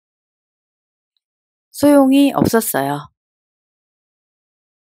소용이 없었어요.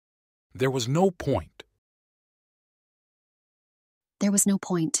 There was no point. There was no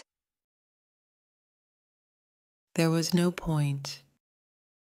point. There was no point.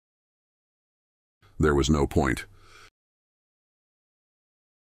 There was no point.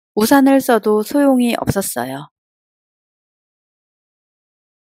 우산을 써도 소용이 없었어요.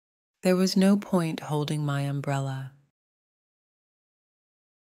 There was no point holding my umbrella.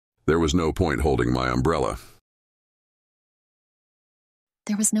 There was no point holding my umbrella.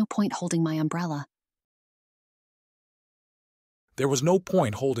 There was no point holding my umbrella. There was no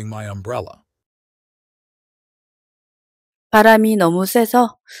point holding my umbrella. 바람이 너무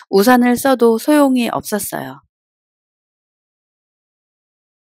세서 우산을 써도 소용이 없었어요.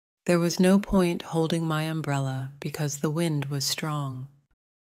 There was no point holding my umbrella because the wind was strong.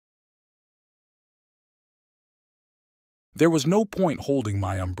 There was no point holding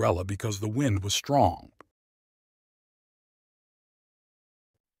my umbrella because the wind was strong.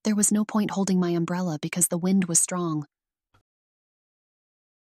 There was no point holding my umbrella because the wind was strong.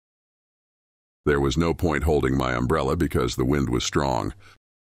 There was no point holding my umbrella because the wind was strong.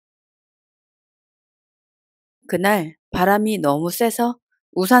 그날 바람이 너무 세서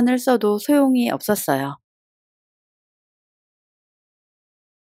우산을 써도 소용이 없었어요.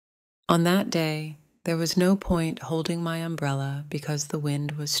 On that day, there was no point holding my umbrella because the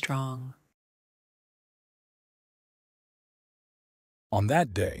wind was strong. On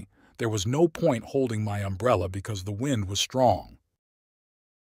that day, there was no point holding my umbrella because the wind was strong.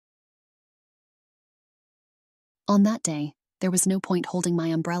 On that day, there was no point holding my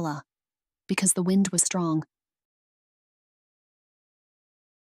umbrella because the wind was strong.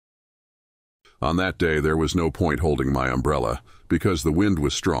 On that day, there was no point holding my umbrella because the wind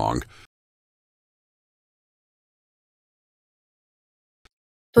was strong.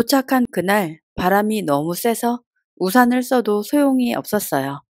 도착한 그날 바람이 너무 세서 우산을 써도 소용이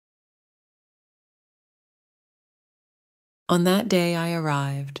없었어요. On that day I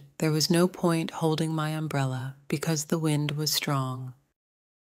arrived, there was no point holding my umbrella because the wind was strong.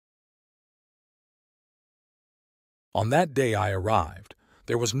 On that day I arrived,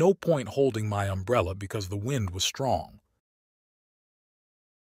 there was no point holding my umbrella because the wind was strong.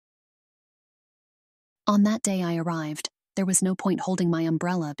 On that day I arrived, there was no point holding my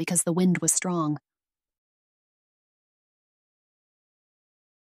umbrella because the wind was strong.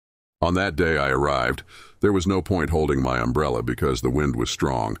 On that day I arrived, there was no point holding my umbrella because the wind was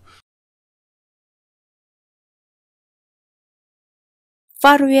strong.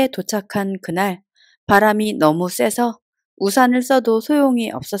 파루에 도착한 그날 바람이 너무 세서 우산을 써도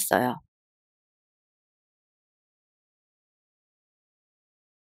소용이 없었어요.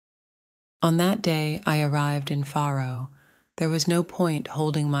 On that day I arrived in Faro. There was no point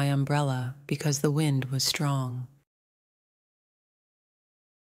holding my umbrella because the wind was strong.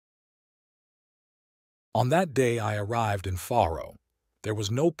 On that day I arrived in Faro. There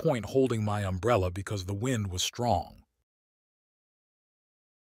was no point holding my umbrella because the wind was strong.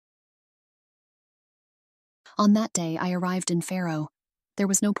 On that day I arrived in Faro. There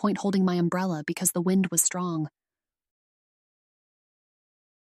was no point holding my umbrella because the wind was strong.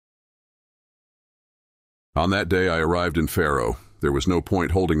 On that day I arrived in Faro. There was no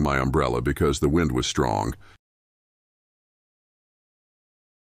point holding my umbrella because the wind was strong.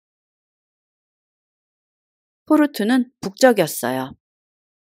 포르투는 북적였어요.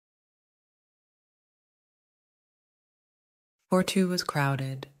 Porto was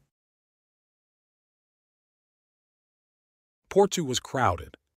crowded. Porto was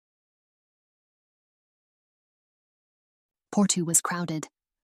crowded. Porto was crowded.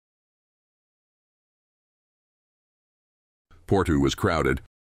 Porto was crowded.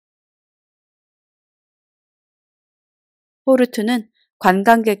 포르투는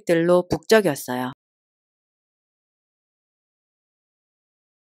관광객들로 북적였어요.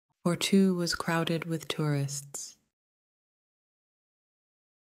 Porto was crowded with tourists.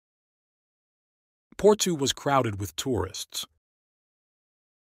 Porto was crowded with tourists.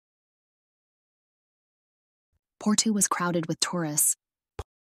 Porto was crowded with tourists.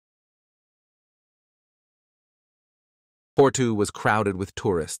 Porto was crowded with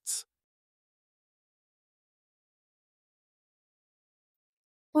tourists.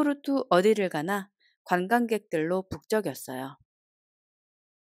 포르투 어디를 가나 관광객들로 북적였어요.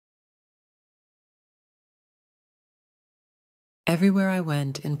 Everywhere I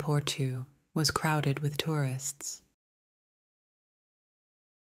went in Porto was crowded with tourists.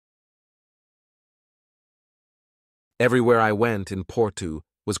 Everywhere I went in Porto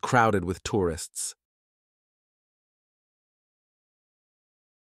was crowded with tourists.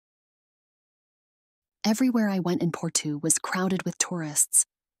 Everywhere I went in Porto was crowded with tourists.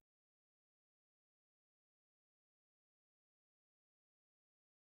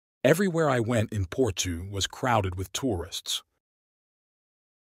 Everywhere I went in Porto was crowded with tourists.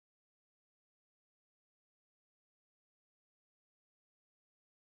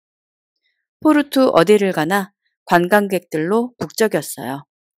 포르투 어디를 가나 관광객들로 북적였어요.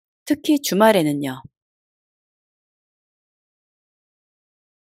 특히 주말에는요.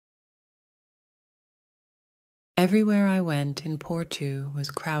 Everywhere I went in Porto was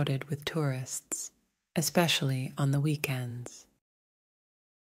crowded with tourists, especially on the weekends.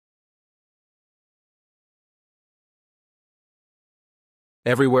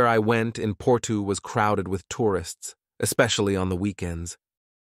 Everywhere I went in Porto was crowded with tourists, especially on the weekends.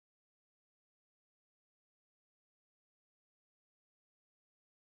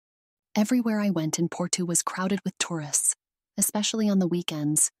 Everywhere I went in Porto was crowded with tourists, especially on the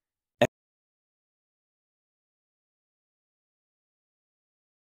weekends.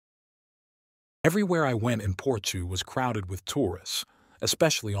 Everywhere I went in Porto was crowded with tourists,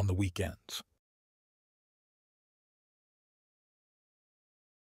 especially on the weekends.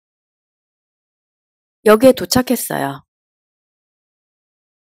 역에 도착했어요.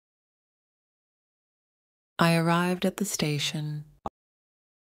 I arrived at the station.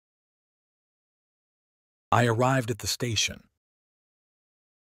 I arrived at the station.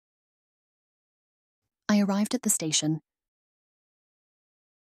 I arrived at the station.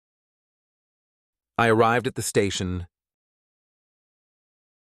 I arrived at the station.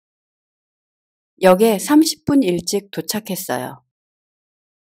 역에 30분 일찍 도착했어요.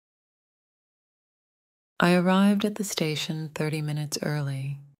 I arrived at the station 30 minutes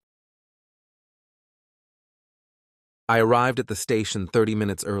early. I arrived at the station 30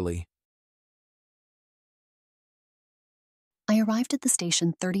 minutes early. I arrived at the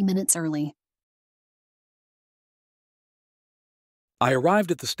station 30 minutes early. I arrived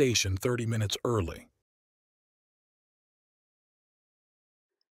at the station 30 minutes early.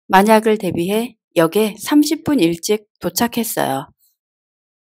 만약을 대비해 역에 30분 일찍 도착했어요.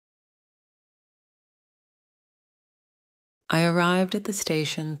 I arrived at the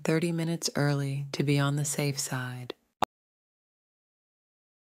station 30 minutes early to be on the safe side.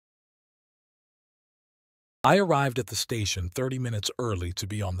 I arrived at the station 30 minutes early to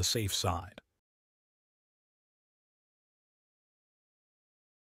be on the safe side.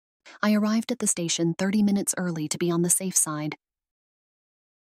 I arrived at the station 30 minutes early to be on the safe side.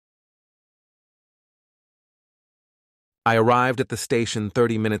 I arrived at the station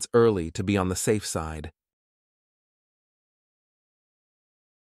 30 minutes early to be on the safe side.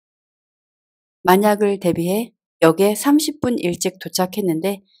 만약을 대비해 역에 30분 일찍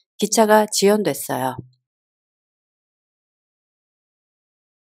도착했는데 기차가 지연됐어요.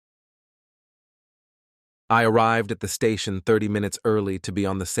 I arrived at the station 30 minutes early to be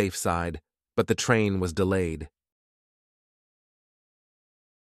on the safe side, but the train was delayed.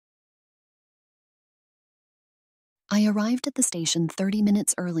 I arrived at the station 30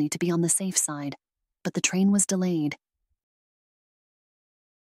 minutes early to be on the safe side, but the train was delayed.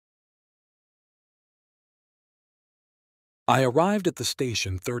 I arrived at the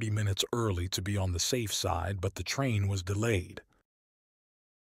station 30 minutes early to be on the safe side, but the train was delayed.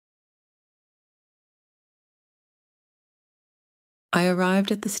 I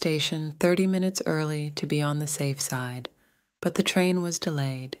arrived at the station 30 minutes early to be on the safe side, but the train was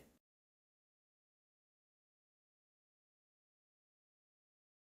delayed.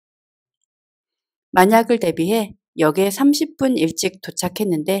 만약을 대비해 역에 30분 일찍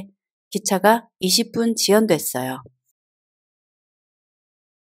도착했는데 기차가 20분 지연됐어요.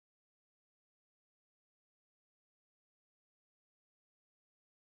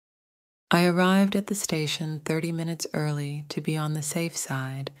 I arrived at the station 30 minutes early to be on the safe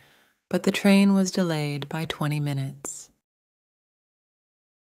side, but the train was delayed by 20 minutes.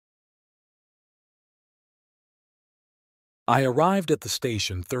 I arrived at the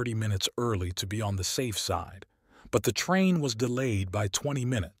station 30 minutes early to be on the safe side, but the train was delayed by 20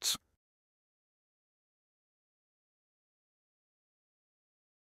 minutes.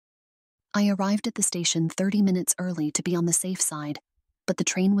 I arrived at the station 30 minutes early to be on the safe side, but the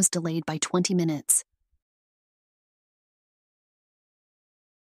train was delayed by 20 minutes.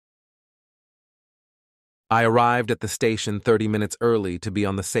 I arrived at the station 30 minutes early to be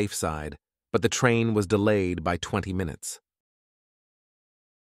on the safe side, but the train was delayed by 20 minutes.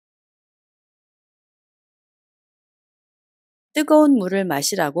 뜨거운 물을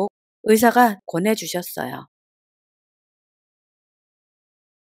마시라고 의사가 권해주셨어요.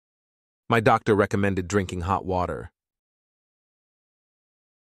 My doctor recommended drinking hot water. My doctor recommended drinking hot water.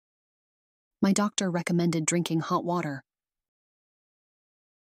 My doctor recommended drinking hot water.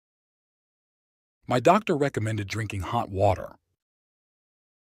 My doctor recommended drinking hot water.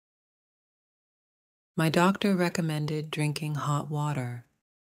 My doctor recommended drinking hot water.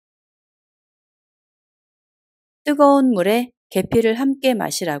 뜨거운 물에 계피를 함께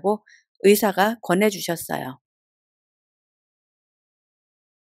마시라고 의사가 권해주셨어요.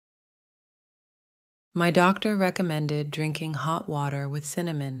 My doctor recommended drinking hot water with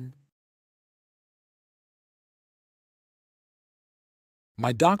cinnamon.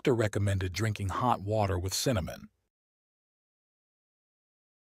 My doctor recommended drinking hot water with cinnamon.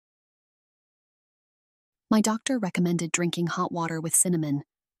 My doctor recommended drinking hot water with cinnamon.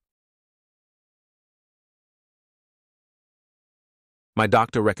 My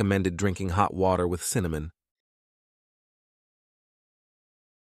doctor recommended drinking hot water with cinnamon.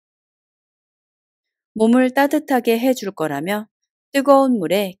 몸을 따뜻하게 해줄 거라며 뜨거운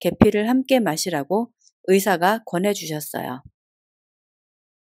물에 계피를 함께 마시라고 의사가 권해주셨어요.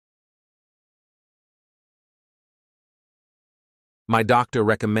 My doctor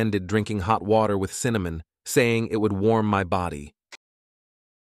recommended drinking hot water with cinnamon, saying it would warm my body.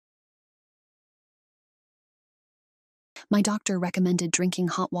 My doctor recommended drinking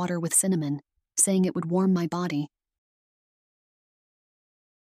hot water with cinnamon, saying it would warm my body.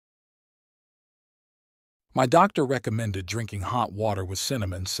 My doctor recommended drinking hot water with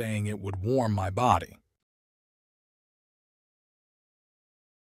cinnamon, saying it would warm my body.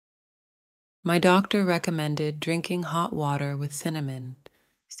 My doctor recommended drinking hot water with cinnamon,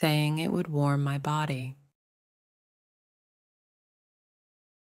 saying it would warm my body.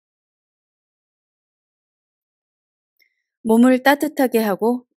 몸을 따뜻하게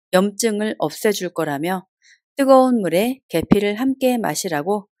하고 염증을 없애줄 거라며 뜨거운 물에 계피를 함께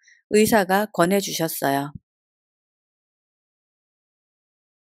마시라고 의사가 권해주셨어요.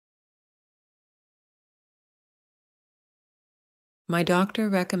 My doctor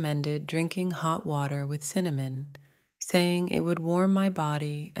recommended drinking hot water with cinnamon, saying it would warm my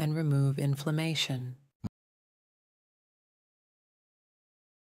body and remove inflammation.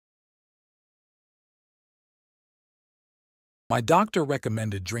 My doctor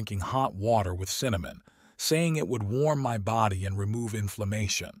recommended drinking hot water with cinnamon, saying it would warm my body and remove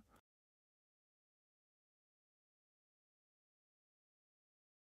inflammation.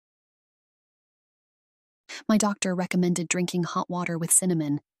 My doctor recommended drinking hot water with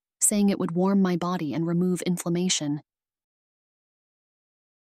cinnamon, saying it would warm my body and remove inflammation.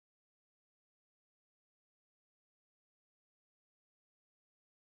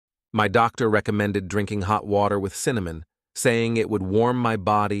 My doctor recommended drinking hot water with cinnamon, saying it would warm my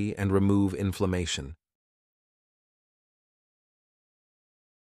body and remove inflammation.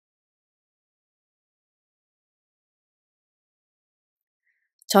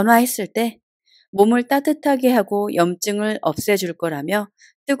 전화했을 때 몸을 따뜻하게 하고 염증을 없애줄 거라며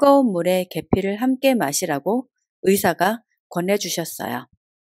뜨거운 물에 계피를 함께 마시라고 의사가 권해주셨어요.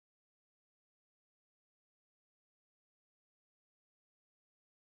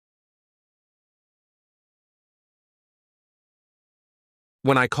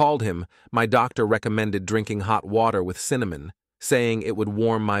 When I called him, my doctor recommended drinking hot water with cinnamon, saying it would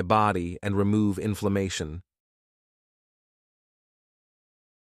warm my body and remove inflammation.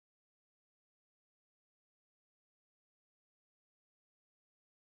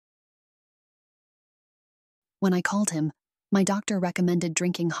 When I called him, my doctor recommended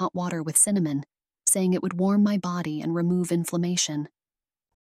drinking hot water with cinnamon, saying it would warm my body and remove inflammation.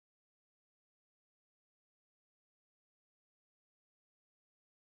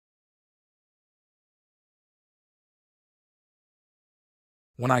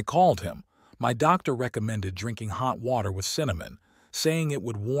 When I called him, my doctor recommended drinking hot water with cinnamon, saying it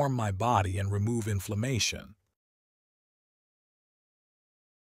would warm my body and remove inflammation.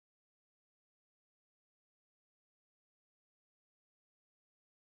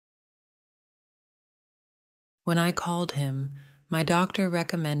 When I called him, my doctor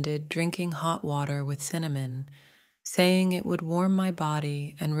recommended drinking hot water with cinnamon, saying it would warm my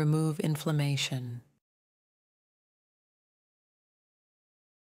body and remove inflammation.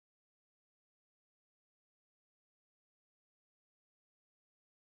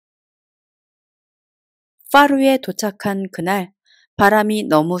 파루에 도착한 그날 바람이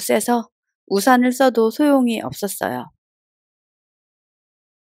너무 세서 우산을 써도 소용이 없었어요.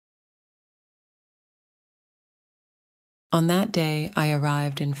 On that day I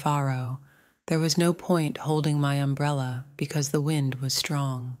arrived in Faro. There was no point holding my umbrella because the wind was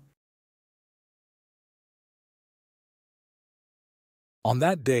strong. On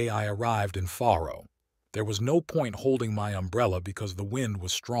that day I arrived in Faro. There was no point holding my umbrella because the wind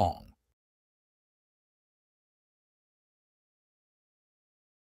was strong.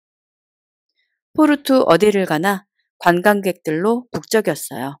 포르투 어디를 가나 관광객들로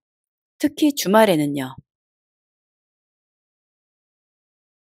북적였어요. 특히 주말에는요.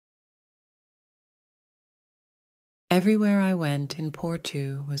 Everywhere I went in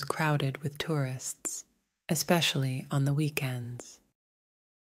Porto was crowded with tourists, especially on the weekends.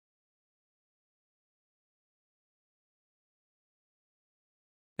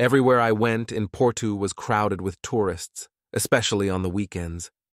 Everywhere I went in Porto was crowded with tourists, especially on the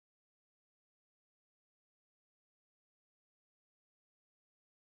weekends.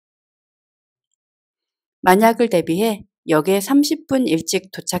 만약을 대비해 역에 30분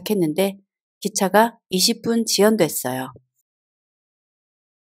일찍 도착했는데 기차가 20분 지연됐어요.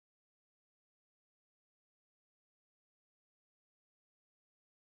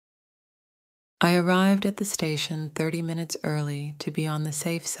 I arrived at the station 30 minutes early to be on the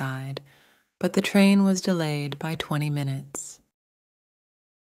safe side, but the train was delayed by 20 minutes.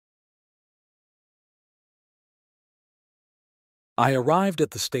 I arrived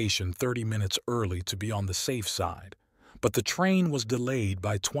at the station 30 minutes early to be on the safe side, but the train was delayed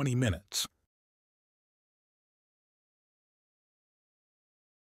by 20 minutes.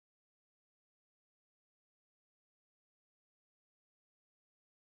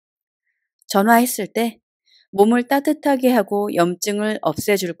 전화했을 때 몸을 따뜻하게 하고 염증을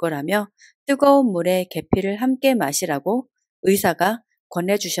없애줄 거라며 뜨거운 물에 계피를 함께 마시라고 의사가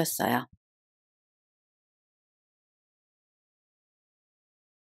권해주셨어요.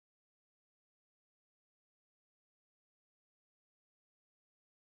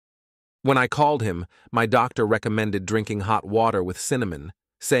 When I called him, my doctor recommended drinking hot water with cinnamon,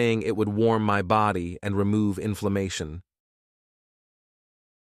 saying it would warm my body and remove inflammation.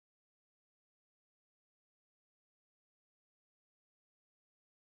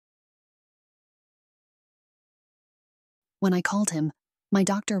 When I called him, my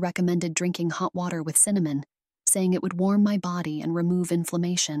doctor recommended drinking hot water with cinnamon, saying it would warm my body and remove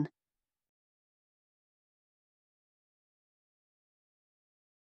inflammation.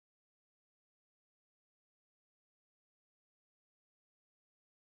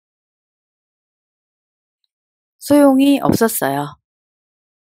 소용이 없었어요.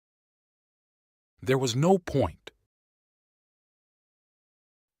 There was no point.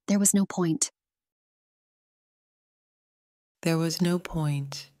 There was no point. There was no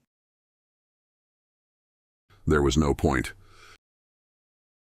point. There was no point.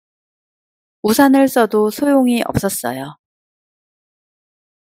 우산을 써도 소용이 없었어요.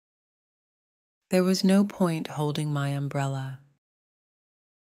 There was no point holding my umbrella.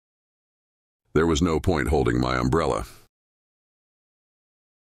 There was no point holding my umbrella.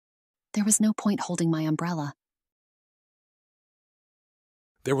 There was no point holding my umbrella.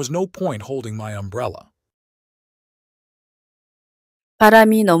 There was no point holding my umbrella.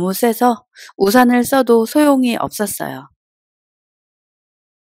 바람이 너무 세서 우산을 써도 소용이 없었어요.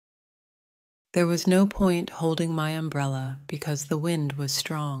 There was no point holding my umbrella because the wind was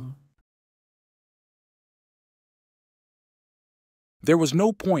strong. There was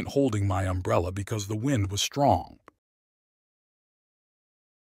no point holding my umbrella because the wind was strong.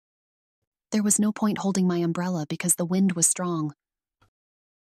 There was no point holding my umbrella because the wind was strong.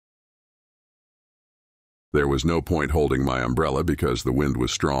 There was no point holding my umbrella because the wind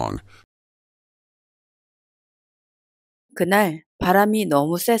was strong. 그날 바람이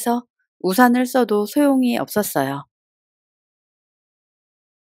너무 세서 우산을 써도 소용이 없었어요.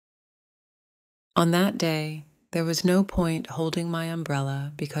 On that day, there was no point holding my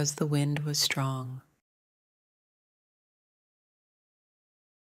umbrella because the wind was strong.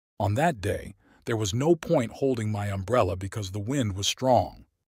 On that day, there was no point holding my umbrella because the wind was strong.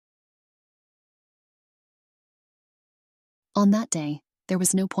 On that day, there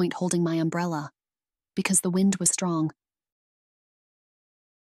was no point holding my umbrella because the wind was strong.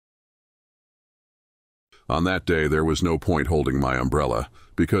 On that day, there was no point holding my umbrella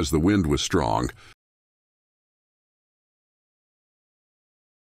because the wind was strong.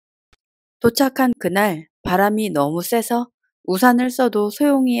 도착한 그날 바람이 너무 세서 우산을 써도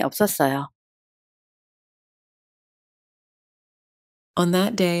소용이 없었어요. On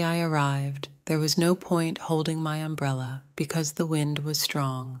that day I arrived, there was no point holding my umbrella because the wind was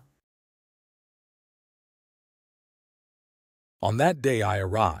strong. On that day I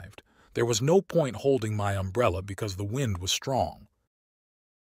arrived, there was no point holding my umbrella because the wind was strong.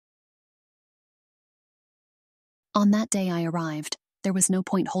 On that day I arrived, there was no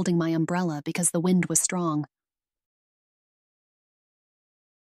point holding my umbrella because the wind was strong.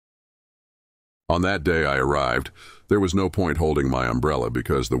 On that day I arrived, there was no point holding my umbrella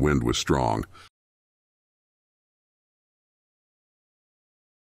because the wind was strong.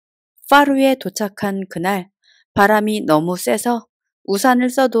 파루에 도착한 그날 바람이 너무 세서 우산을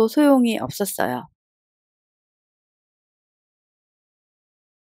써도 소용이 없었어요.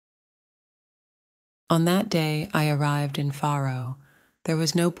 On that day I arrived in Faro. There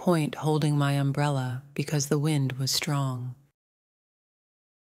was no point holding my umbrella because the wind was strong.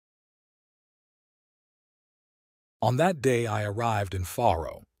 On that day I arrived in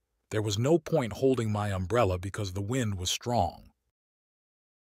Faro. There was no point holding my umbrella because the wind was strong.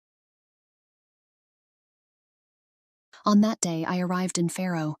 On that day I arrived in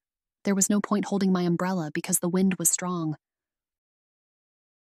Faro. There was no point holding my umbrella because the wind was strong.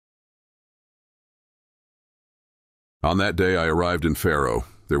 On that day I arrived in Faro.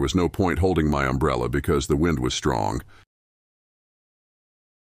 There was no point holding my umbrella because the wind was strong.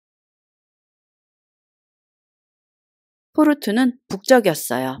 포르투는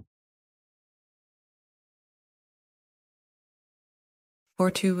북적였어요.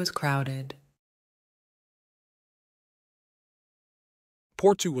 Porto was crowded.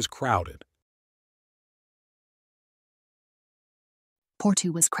 Porto was crowded.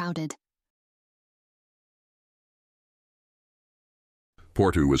 Porto was crowded.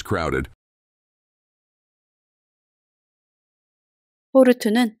 Porto was crowded.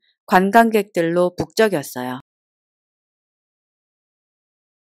 포르투는 관광객들로 북적였어요.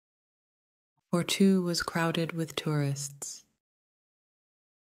 Porto was crowded with tourists.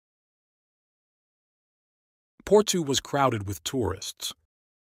 Porto was crowded with tourists.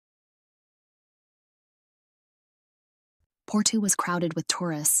 Porto was crowded with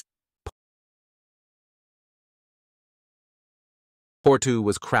tourists. Porto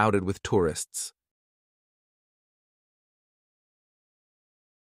was crowded with tourists.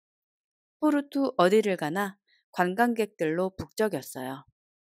 포르투 어디를 가나 관광객들로 북적였어요.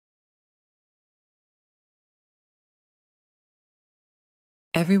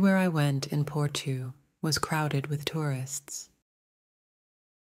 Everywhere I went in Porto was crowded with tourists.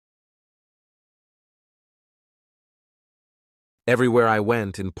 Everywhere I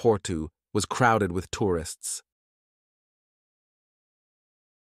went in Porto was crowded with tourists.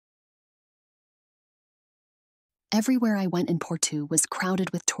 Everywhere I went in Porto was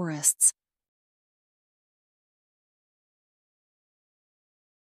crowded with tourists.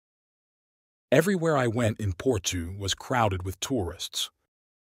 Everywhere I went in Porto was crowded with tourists.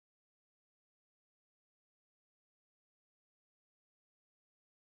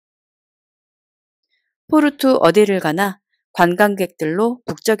 포르투 어디를 가나 관광객들로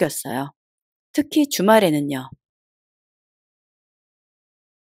북적였어요. 특히 주말에는요.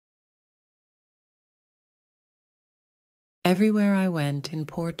 Everywhere I went in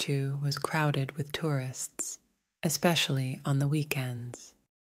Porto was crowded with tourists, especially on the weekends.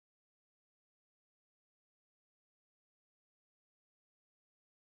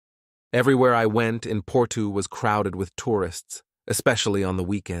 Everywhere I went in Porto was crowded with tourists, especially on the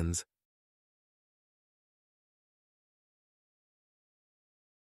weekends.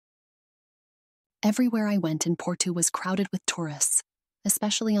 Everywhere I went in Porto was crowded with tourists,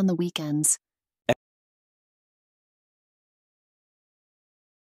 especially on the weekends.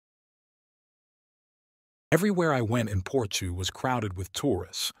 Everywhere I went in Porto was crowded with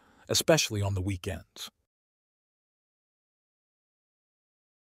tourists, especially on the weekends.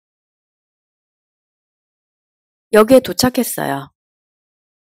 역에 도착했어요.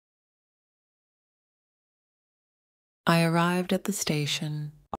 I arrived at the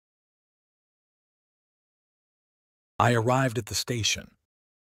station. I arrived at the station.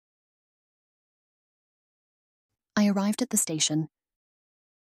 I arrived at the station.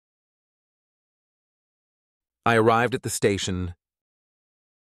 I arrived at the station.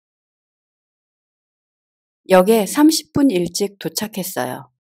 역에 30분 일찍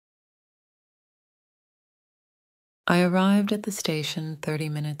도착했어요. I arrived at the station 30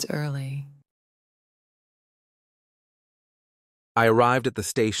 minutes early. I arrived at the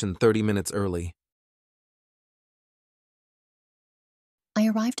station 30 minutes early. I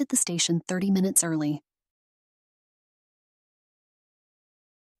arrived at the station 30 minutes early.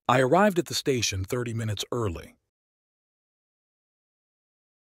 I arrived at the station 30 minutes early.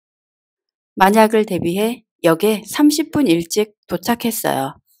 만약을 대비해 역에 30분 일찍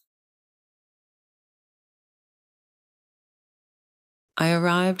도착했어요. I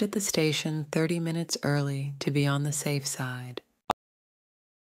arrived at the station 30 minutes early to be on the safe side.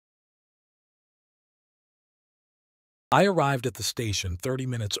 I arrived at the station 30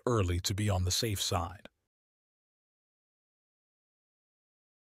 minutes early to be on the safe side.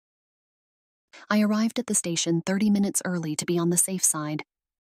 I arrived at the station 30 minutes early to be on the safe side.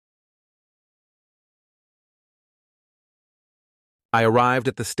 I arrived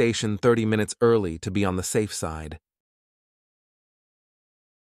at the station 30 minutes early to be on the safe side.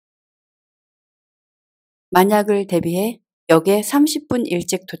 만약을 대비해 역에 30분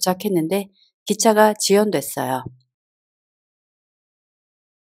일찍 도착했는데 기차가 지연됐어요.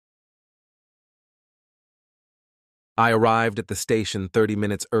 I arrived at the station 30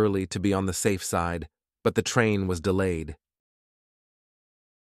 minutes early to be on the safe side, but the train was delayed.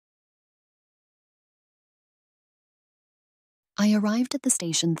 I arrived at the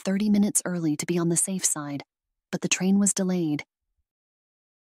station 30 minutes early to be on the safe side, but the train was delayed.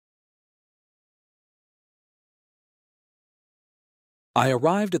 I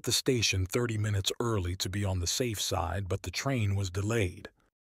arrived at the station 30 minutes early to be on the safe side, but the train was delayed.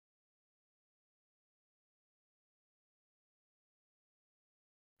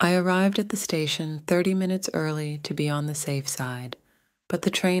 I arrived at the station 30 minutes early to be on the safe side, but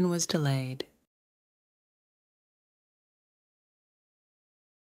the train was delayed.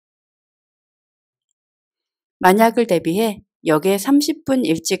 만약을 대비해 역에 30분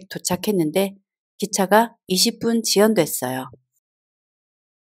일찍 도착했는데 기차가 20분 지연됐어요.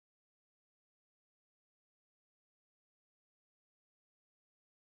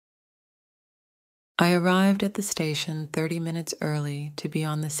 I arrived at the station 30 minutes early to be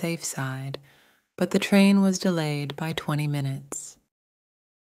on the safe side, but the train was delayed by 20 minutes.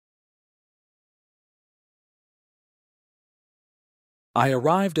 I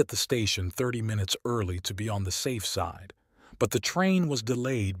arrived at the station 30 minutes early to be on the safe side, but the train was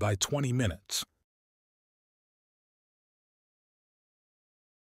delayed by 20 minutes.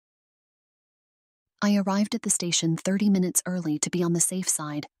 I arrived at the station 30 minutes early to be on the safe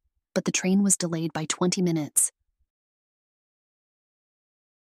side, but the train was delayed by 20 minutes.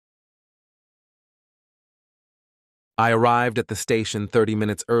 I arrived at the station 30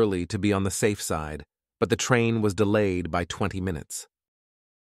 minutes early to be on the safe side, but the train was delayed by 20 minutes.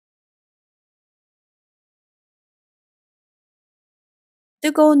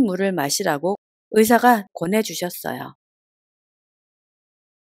 뜨거운 물을 마시라고 의사가 권해주셨어요.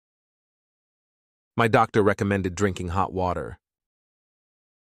 My doctor recommended drinking hot water.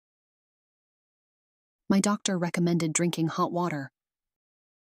 My doctor recommended drinking hot water.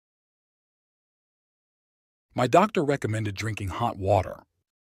 My doctor recommended drinking hot water.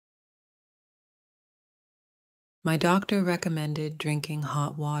 My doctor recommended drinking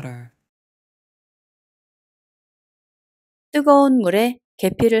hot water. 뜨거운 물에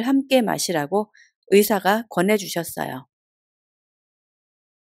계피를 함께 마시라고 의사가 권해주셨어요.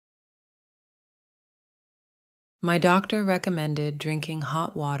 My doctor recommended drinking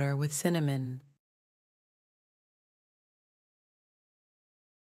hot water with cinnamon.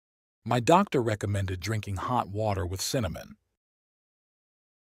 My doctor recommended drinking hot water with cinnamon.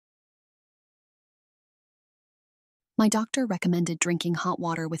 My doctor recommended drinking hot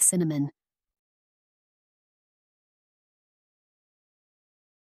water with cinnamon.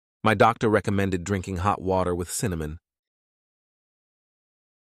 My doctor recommended drinking hot water with cinnamon.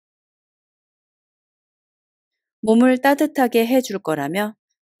 몸을 따뜻하게 해줄 거라며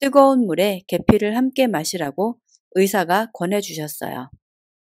뜨거운 물에 계피를 함께 마시라고 의사가 권해주셨어요.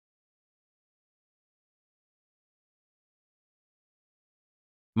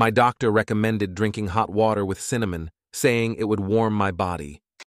 My doctor recommended drinking hot water with cinnamon, saying it would warm my body.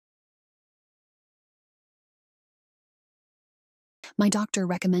 My doctor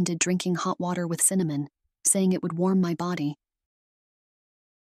recommended drinking hot water with cinnamon, saying it would warm my body.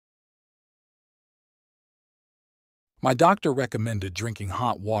 My doctor recommended drinking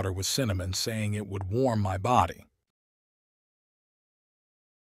hot water with cinnamon, saying it would warm my body.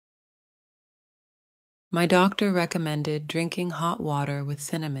 My doctor recommended drinking hot water with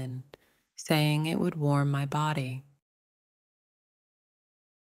cinnamon, saying it would warm my body.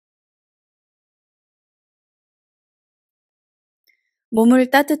 몸을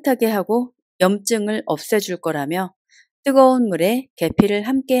따뜻하게 하고 염증을 없애줄 거라며 뜨거운 물에 계피를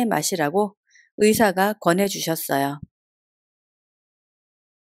함께 마시라고 의사가 권해주셨어요.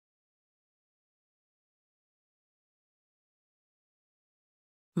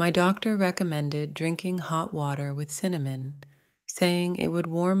 My doctor recommended drinking hot water with cinnamon, saying it would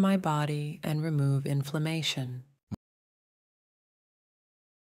warm my body and remove inflammation.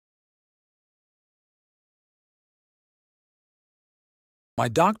 My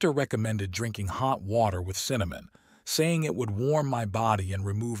doctor recommended drinking hot water with cinnamon, saying it would warm my body and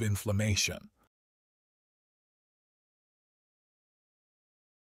remove inflammation.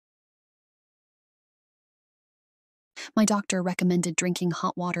 My doctor recommended drinking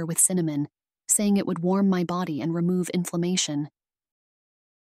hot water with cinnamon, saying it would warm my body and remove inflammation.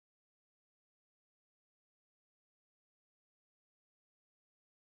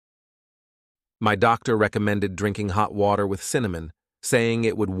 My doctor recommended drinking hot water with cinnamon, saying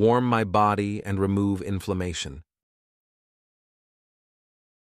it would warm my body and remove inflammation.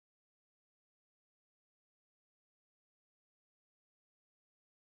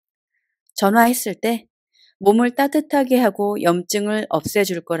 전화했을 때 몸을 따뜻하게 하고 염증을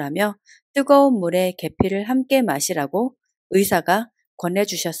없애줄 거라며 뜨거운 물에 계피를 함께 마시라고 의사가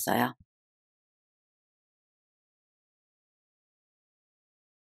권해주셨어요.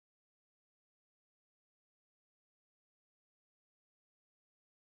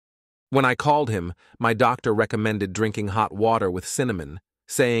 When I called him, my doctor recommended drinking hot water with cinnamon,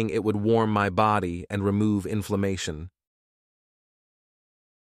 saying it would warm my body and remove inflammation.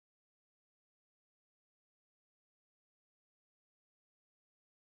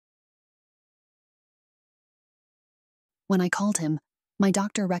 When I called him, my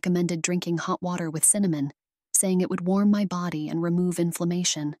doctor recommended drinking hot water with cinnamon, saying it would warm my body and remove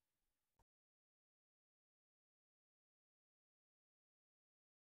inflammation.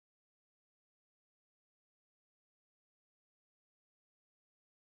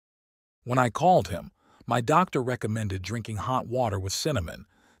 When I called him, my doctor recommended drinking hot water with cinnamon,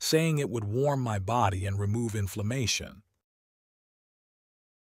 saying it would warm my body and remove inflammation.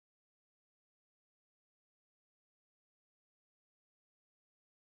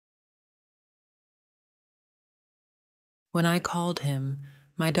 When I called him,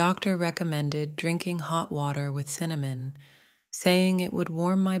 my doctor recommended drinking hot water with cinnamon, saying it would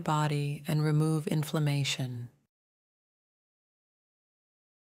warm my body and remove inflammation.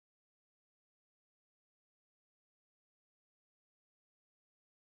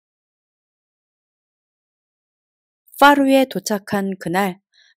 파루에 도착한 그날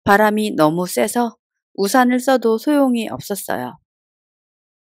바람이 너무 세서 우산을 써도 소용이 없었어요.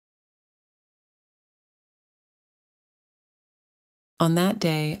 On that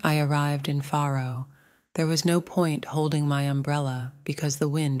day I arrived in Faro. There was no point holding my umbrella because the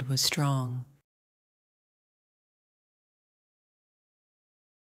wind was strong.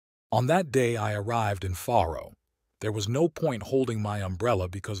 On that day I arrived in Faro. There was no point holding my umbrella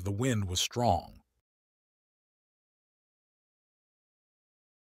because the wind was strong.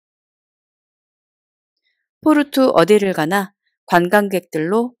 포르투 어디를 가나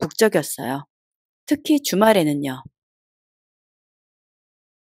관광객들로 북적였어요. 특히 주말에는요.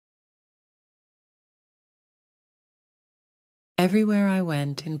 Everywhere I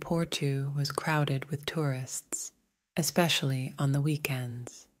went in Porto was crowded with tourists, especially on the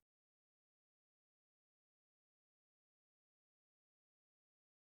weekends.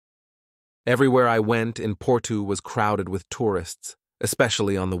 Everywhere I went in Porto was crowded with tourists,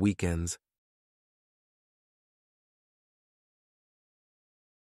 especially on the weekends.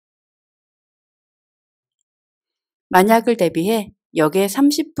 만약을 대비해 역에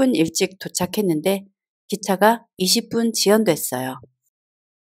 30분 일찍 도착했는데 기차가 20분 지연됐어요.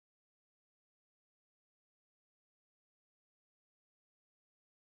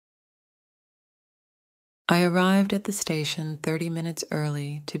 I arrived at the station 30 minutes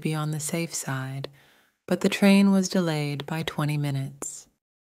early to be on the safe side, but the train was delayed by 20 minutes.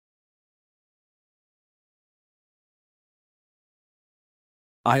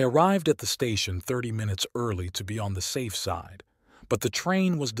 I arrived at the station 30 minutes early to be on the safe side, but the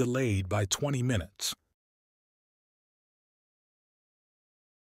train was delayed by 20 minutes.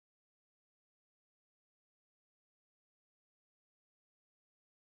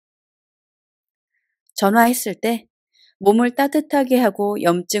 전화했을 때 몸을 따뜻하게 하고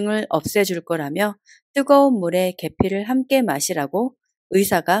염증을 없애줄 거라며 뜨거운 물에 계피를 함께 마시라고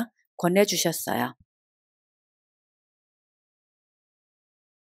의사가 권해주셨어요.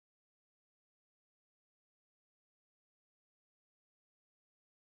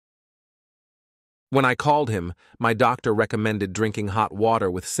 When I called him, my doctor recommended drinking hot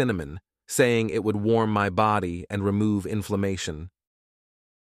water with cinnamon, saying it would warm my body and remove inflammation.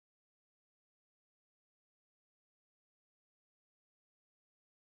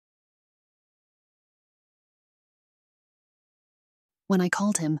 When I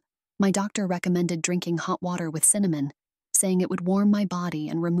called him, my doctor recommended drinking hot water with cinnamon, saying it would warm my body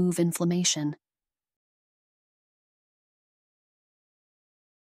and remove inflammation.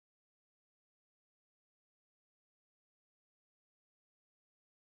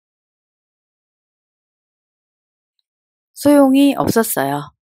 소용이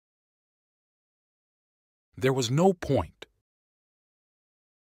없었어요. There was no point.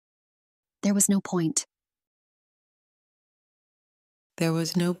 There was no point. There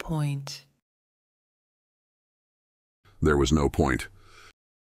was no point. There was no point.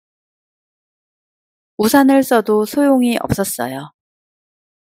 우산을 써도 소용이 없었어요.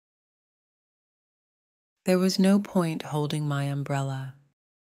 There was no point holding my umbrella.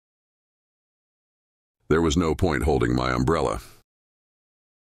 There was no point holding my umbrella.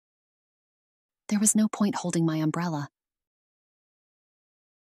 There was no point holding my umbrella.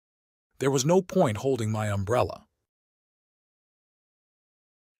 There was no point holding my umbrella.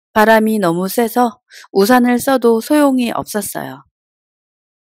 바람이 너무 세서 우산을 써도 소용이 없었어요.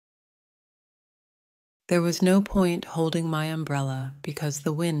 There was no point holding my umbrella because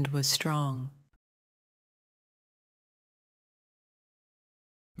the wind was strong.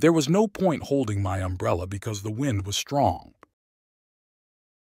 There was no point holding my umbrella because the wind was strong.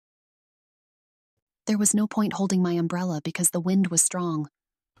 There was no point holding my umbrella because the wind was strong.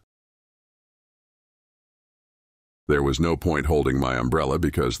 There was no point holding my umbrella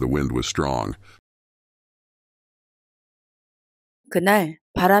because the wind was strong. 그날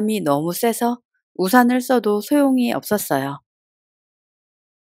바람이 너무 세서 우산을 써도 소용이 없었어요.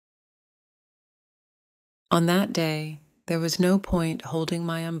 On that day, there was no point holding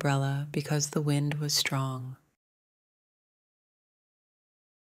my umbrella because the wind was strong.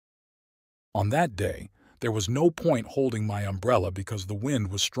 On that day, there was no point holding my umbrella because the wind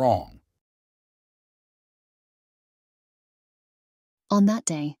was strong. On that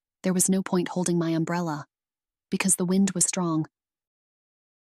day, there was no point holding my umbrella because the wind was strong.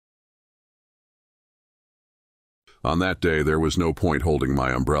 On that day, there was no point holding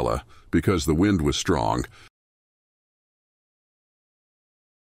my umbrella because the wind was strong.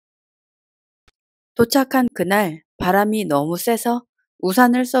 도착한 그날 바람이 너무 세서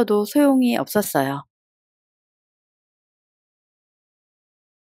우산을 써도 소용이 없었어요.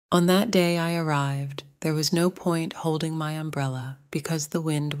 On that day I arrived, there was no point holding my umbrella because the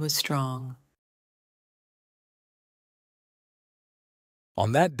wind was strong.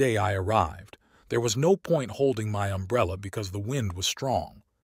 On that day I arrived, there was no point holding my umbrella because the wind was strong.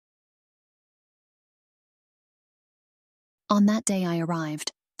 On that day I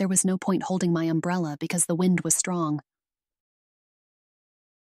arrived, there was no point holding my umbrella because the wind was strong.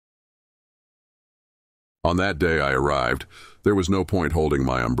 On that day I arrived, there was no point holding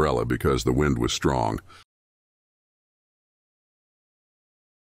my umbrella because the wind was strong.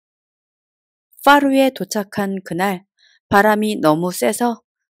 파루에 도착한 그날 바람이 너무 세서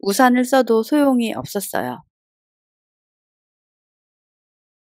우산을 써도 소용이 없었어요.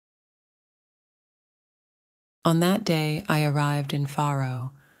 On that day I arrived in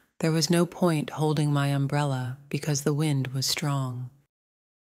Faro. There was no point holding my umbrella because the wind was strong.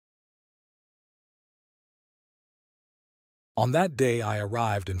 On that day I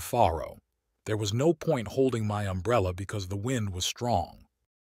arrived in Faro. There was no point holding my umbrella because the wind was strong.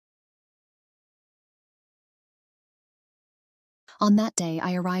 On that day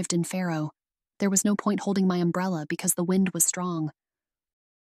I arrived in Faro. There was no point holding my umbrella because the wind was strong.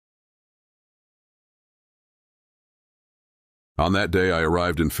 On that day I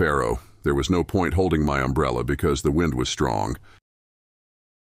arrived in Faro. There was no point holding my umbrella because the wind was strong.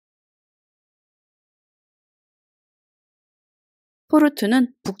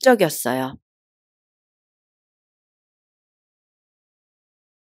 포르투는 북적였어요.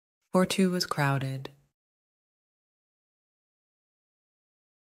 Porto was crowded.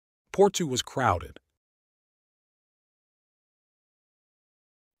 Porto was crowded.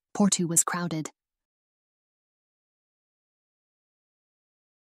 Porto was crowded.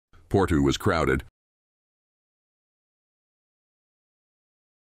 Porto was crowded.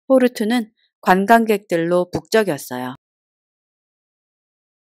 포르투는 관광객들로 북적였어요.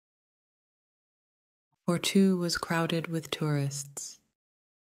 Porto was crowded with tourists.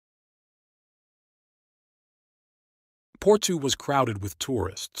 Porto was crowded with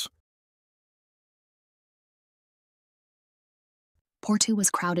tourists. Porto was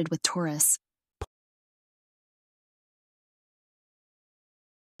crowded with tourists.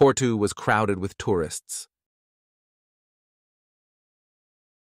 Porto was crowded with tourists.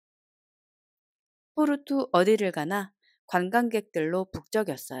 포르투 어디를 가나 관광객들로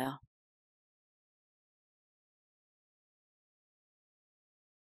북적였어요.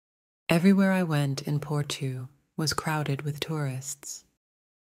 Everywhere I went in Porto was crowded with tourists.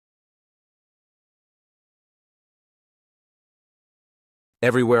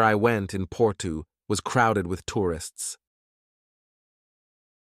 Everywhere I went in Porto was crowded with tourists.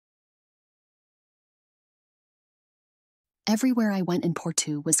 Everywhere I went in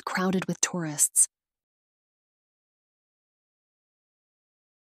Porto was crowded with tourists.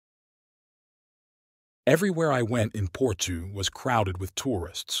 Everywhere I went in Porto was crowded with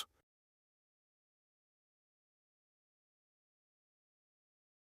tourists.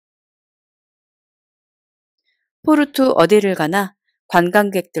 포르투 어디를 가나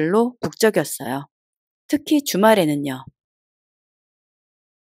관광객들로 북적였어요. 특히 주말에는요.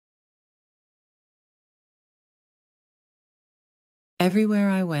 Everywhere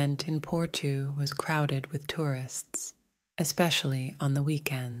I went in Porto was crowded with tourists, especially on the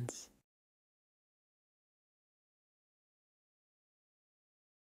weekends.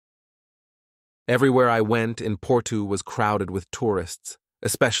 Everywhere I went in Porto was crowded with tourists,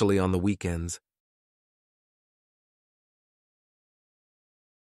 especially on the weekends.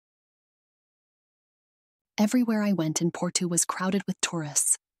 Everywhere I went in Porto was crowded with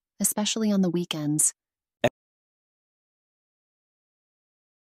tourists, especially on the weekends.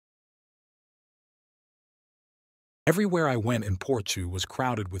 Everywhere I went in Porto was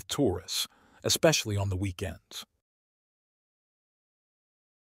crowded with tourists, especially on the weekends.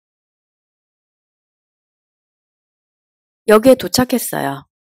 역에 도착했어요.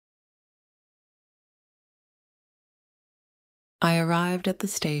 I arrived at the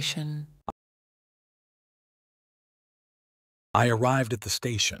station. I arrived at the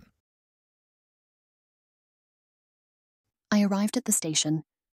station. I arrived at the station.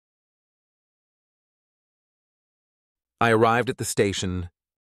 I arrived at the station.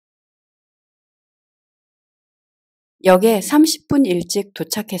 역에 30분 일찍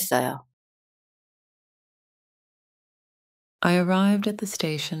도착했어요. I arrived at the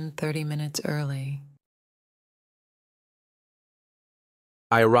station 30 minutes early.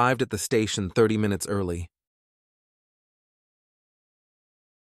 I arrived at the station 30 minutes early.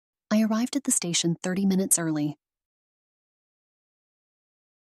 I arrived at the station 30 minutes early.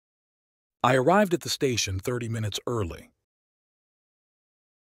 I arrived at the station 30 minutes early.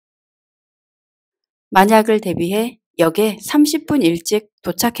 만약을 대비해 역에 30분 일찍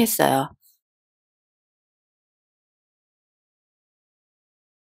도착했어요.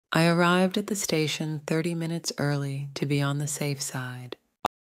 I arrived at the station 30 minutes early to be on the safe side.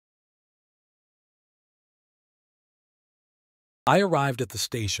 I arrived at the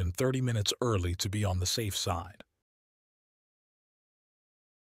station 30 minutes early to be on the safe side.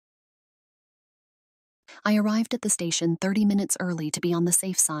 I arrived at the station 30 minutes early to be on the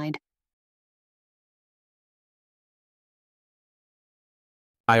safe side.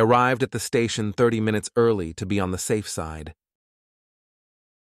 I arrived at the station 30 minutes early to be on the safe side.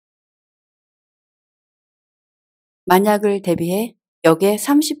 만약을 대비해 역에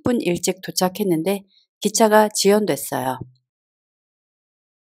 30분 일찍 도착했는데 기차가 지연됐어요.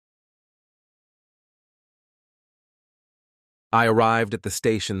 I arrived at the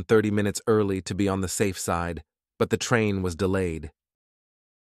station 30 minutes early to be on the safe side, but the train was delayed.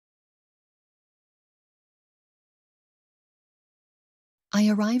 I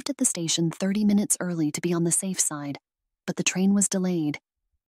arrived at the station 30 minutes early to be on the safe side, but the train was delayed.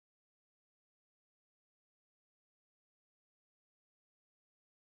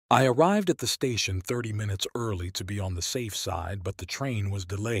 I arrived at the station 30 minutes early to be on the safe side, but the train was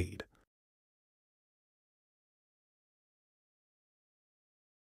delayed.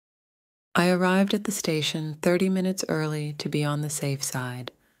 I arrived at the station 30 minutes early to be on the safe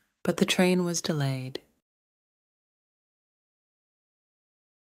side, but the train was delayed.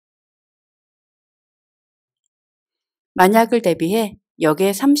 만약을 대비해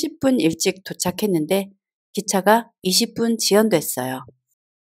역에 30분 일찍 도착했는데 기차가 20분 지연됐어요.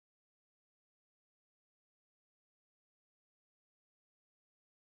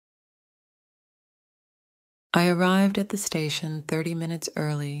 I arrived at the station 30 minutes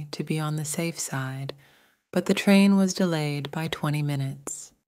early to be on the safe side, but the train was delayed by 20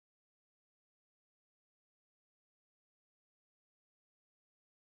 minutes.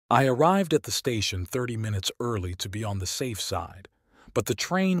 I arrived at the station 30 minutes early to be on the safe side, but the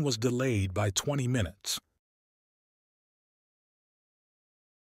train was delayed by 20 minutes.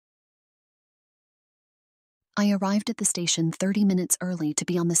 I arrived at the station 30 minutes early to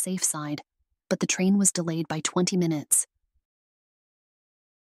be on the safe side, but the train was delayed by 20 minutes.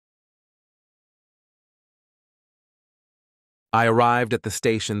 I arrived at the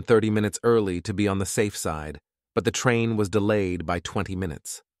station 30 minutes early to be on the safe side, but the train was delayed by 20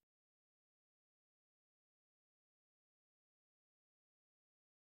 minutes.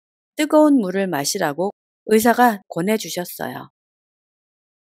 뜨거운 물을 마시라고 의사가 권해주셨어요.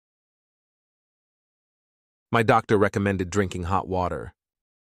 My doctor recommended drinking hot water.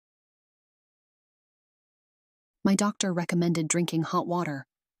 My doctor recommended drinking hot water.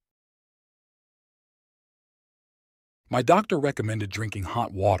 My doctor recommended drinking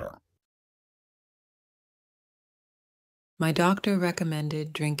hot water. My doctor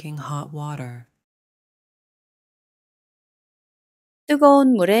recommended drinking hot water.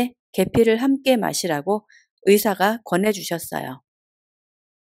 뜨거운 물에 계피를 함께 마시라고 의사가 권해주셨어요.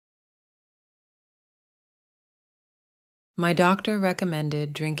 My doctor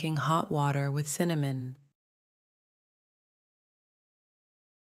recommended drinking hot water with cinnamon.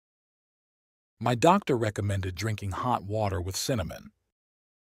 My doctor recommended drinking hot water with cinnamon.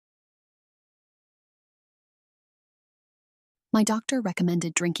 My doctor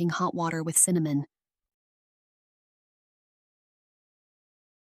recommended drinking hot water with cinnamon.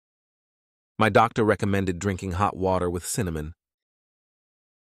 My doctor recommended drinking hot water with cinnamon.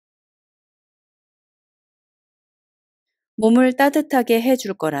 몸을 따뜻하게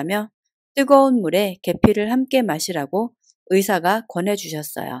해줄 거라며 뜨거운 물에 계피를 함께 마시라고 의사가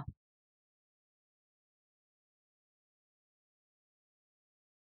권해주셨어요.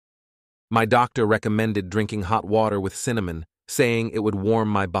 My doctor recommended drinking hot water with cinnamon, saying it would warm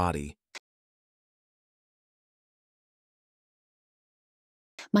my body.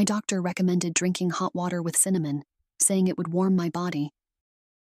 My doctor recommended drinking hot water with cinnamon, saying it would warm my body.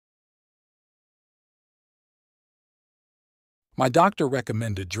 My doctor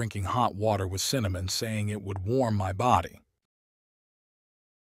recommended drinking hot water with cinnamon, saying it would warm my body.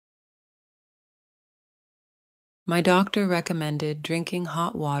 My doctor recommended drinking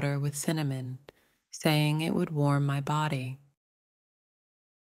hot water with cinnamon, saying it would warm my body.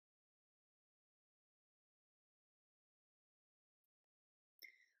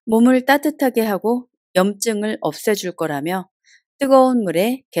 몸을 따뜻하게 하고 염증을 없애줄 거라며 뜨거운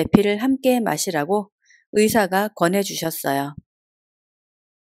물에 계피를 함께 마시라고 의사가 권해주셨어요.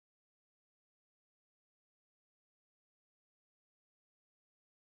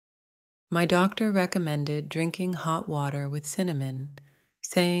 My doctor recommended drinking hot water with cinnamon,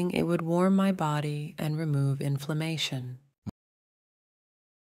 saying it would warm my body and remove inflammation.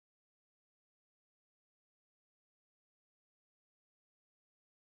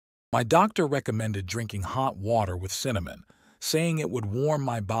 My doctor recommended drinking hot water with cinnamon, saying it would warm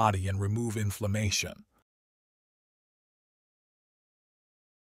my body and remove inflammation.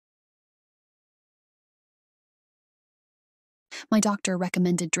 My doctor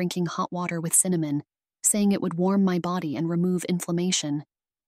recommended drinking hot water with cinnamon, saying it would warm my body and remove inflammation.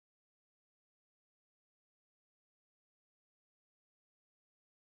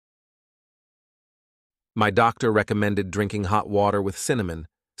 My doctor recommended drinking hot water with cinnamon,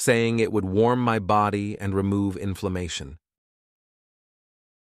 saying it would warm my body and remove inflammation.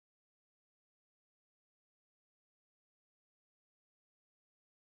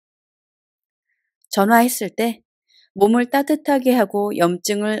 전화했을 때 몸을 따뜻하게 하고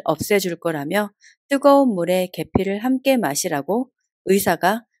염증을 없애줄 거라며 뜨거운 물에 계피를 함께 마시라고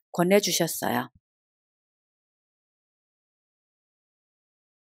의사가 권해주셨어요.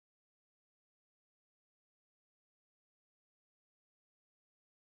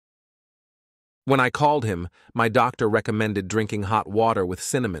 When I called him, my doctor recommended drinking hot water with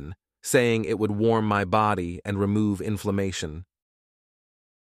cinnamon, saying it would warm my body and remove inflammation.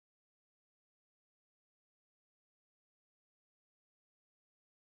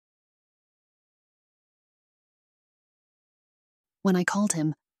 When I called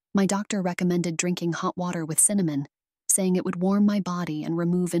him, my doctor recommended drinking hot water with cinnamon, saying it would warm my body and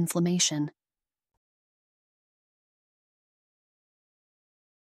remove inflammation.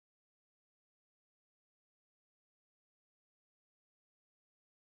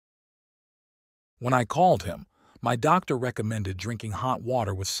 When I called him, my doctor recommended drinking hot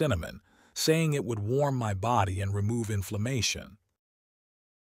water with cinnamon, saying it would warm my body and remove inflammation.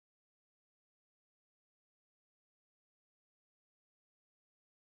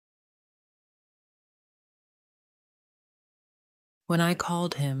 When I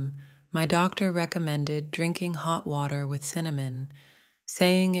called him, my doctor recommended drinking hot water with cinnamon,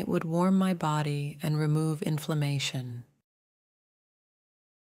 saying it would warm my body and remove inflammation.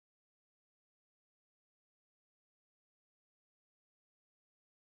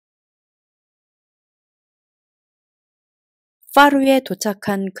 파루에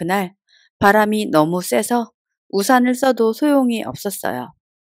도착한 그날 바람이 너무 세서 우산을 써도 소용이 없었어요.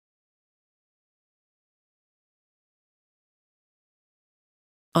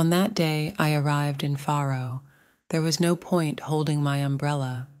 On that day I arrived in Faro. There was no point holding my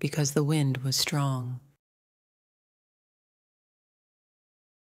umbrella because the wind was strong.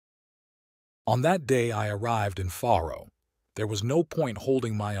 On that day I arrived in Faro. There was no point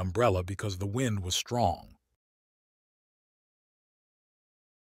holding my umbrella because the wind was strong.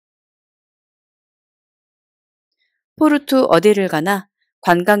 포르투 어디를 가나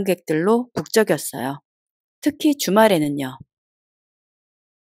관광객들로 북적였어요. 특히 주말에는요.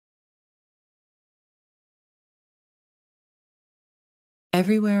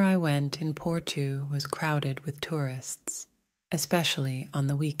 Everywhere I went in Porto was crowded with tourists, especially on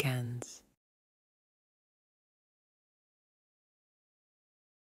the weekends.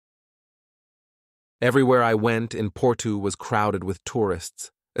 Everywhere I went in Porto was crowded with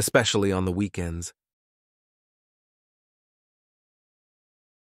tourists, especially on the weekends.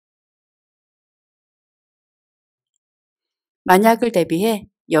 만약을 대비해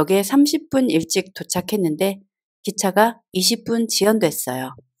역에 30분 일찍 도착했는데 기차가 20분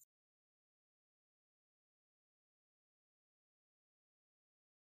지연됐어요.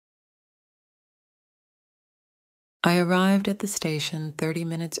 I arrived at the station 30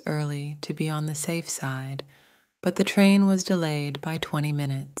 minutes early to be on the safe side, but the train was delayed by 20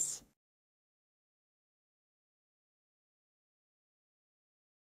 minutes.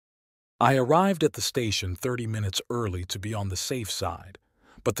 I arrived at the station 30 minutes early to be on the safe side,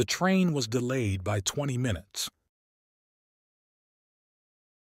 but the train was delayed by 20 minutes.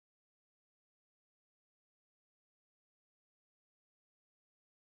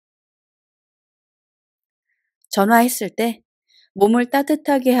 전화했을 때 몸을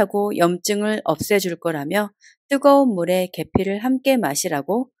따뜻하게 하고 염증을 없애줄 거라며 뜨거운 물에 계피를 함께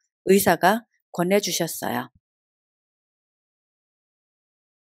마시라고 의사가 권해주셨어요.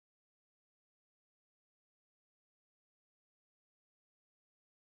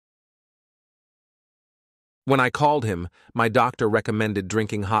 When I called him, my doctor recommended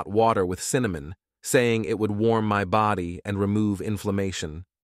drinking hot water with cinnamon, saying it would warm my body and remove inflammation.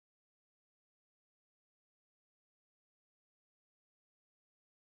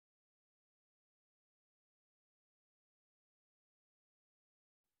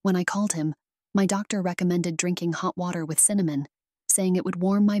 When I called him, my doctor recommended drinking hot water with cinnamon, saying it would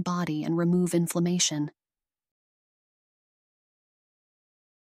warm my body and remove inflammation.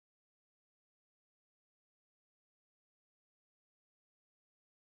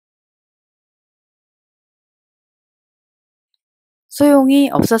 소용이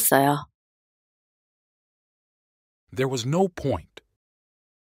없었어요. There was no point.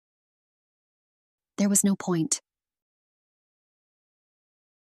 There was no point.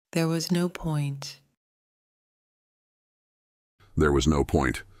 There was no point. There was no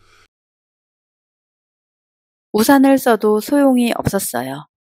point. 우산을 써도 소용이 없었어요.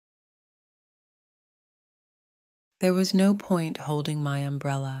 There was no point holding my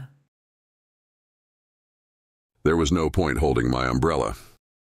umbrella. There was no point holding my umbrella.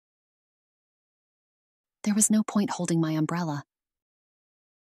 There was no point holding my umbrella.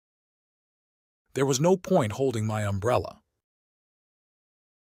 There was no point holding my umbrella.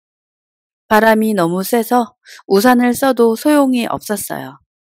 바람이 너무 세서 우산을 써도 소용이 없었어요.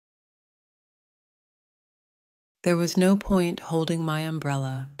 There was no point holding my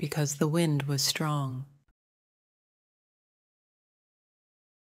umbrella because the wind was strong.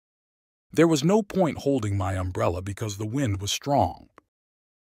 There was no point holding my umbrella because the wind was strong.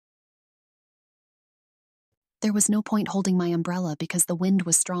 There was no point holding my umbrella because the wind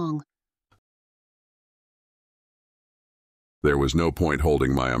was strong. There was no point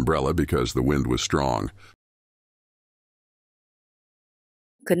holding my umbrella because the wind was strong.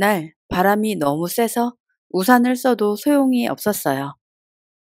 그날 바람이 너무 세서 우산을 써도 소용이 없었어요.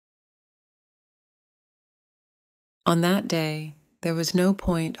 On that day, there was no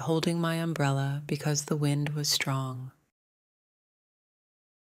point holding my umbrella because the wind was strong.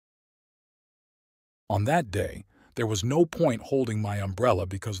 On that day, there was no point holding my umbrella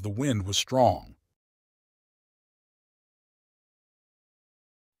because the wind was strong.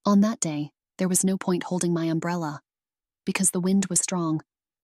 On that day, there was no point holding my umbrella because the wind was strong.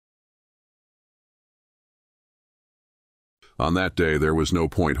 On that day, there was no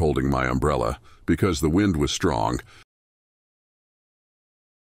point holding my umbrella because the wind was strong.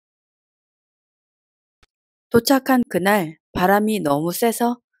 도착한 그날 바람이 너무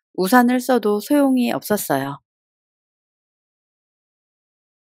세서 우산을 써도 소용이 없었어요.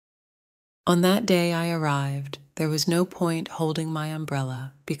 On that day I arrived, there was no point holding my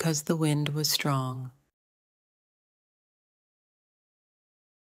umbrella because the wind was strong.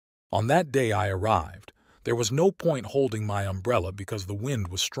 On that day I arrived, there was no point holding my umbrella because the wind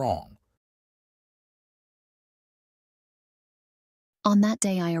was strong. On that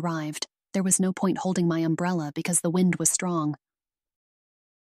day I arrived, there was no point holding my umbrella because the wind was strong.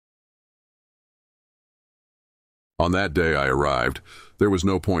 On that day I arrived, there was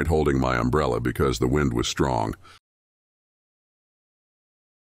no point holding my umbrella because the wind was strong.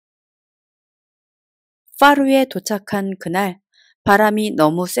 파루에 도착한 그날 바람이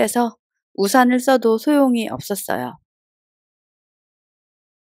너무 세서 우산을 써도 소용이 없었어요.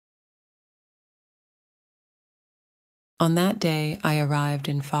 On that day I arrived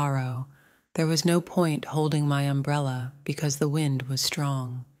in Faro. There was no point holding my umbrella because the wind was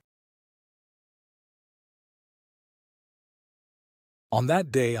strong. On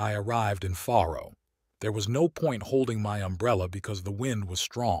that day I arrived in Faro. There was no point holding my umbrella because the wind was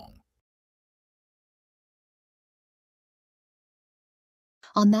strong.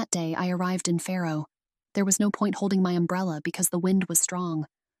 On that day, I arrived in Faro. There was no point holding my umbrella because the wind was strong.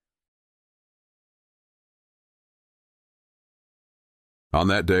 On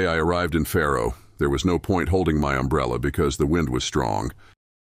that day I arrived in Faro. There was no point holding my umbrella because the wind was strong.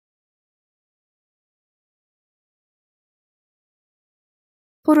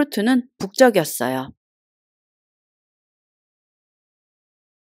 포르투는 북적였어요.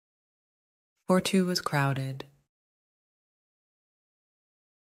 Porto was crowded.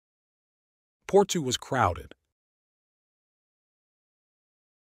 Porto was crowded.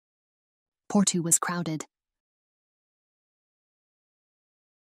 Porto was crowded.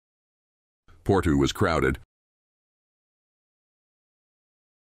 Porto was crowded.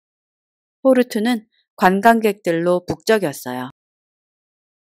 포르투는 관광객들로 북적였어요.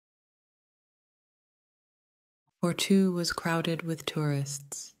 Porto was crowded with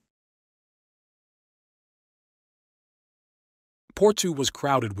tourists. Porto was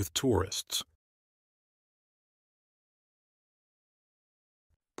crowded with tourists.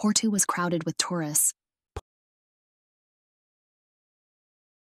 Porto was crowded with tourists.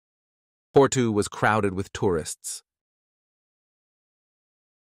 Porto was crowded with tourists.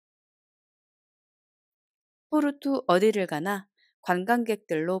 포르투 어디를 가나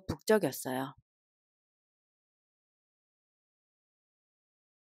관광객들로 북적였어요.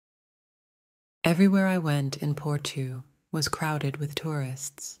 Everywhere I went in Porto was crowded with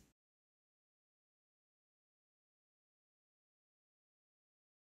tourists.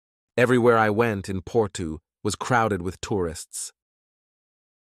 Everywhere I went in Porto was crowded with tourists.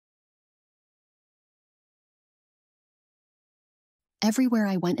 Everywhere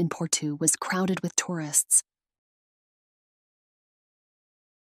I went in Porto was crowded with tourists.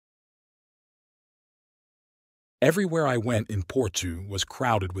 Everywhere I went in Porto was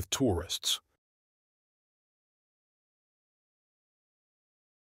crowded with tourists.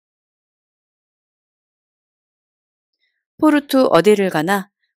 포르투 어디를 가나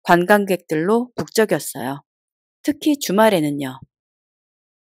관광객들로 북적였어요. 특히 주말에는요.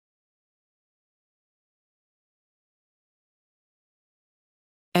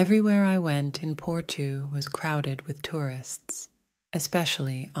 Everywhere I went in Porto was crowded with tourists,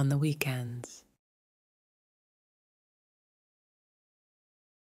 especially on the weekends.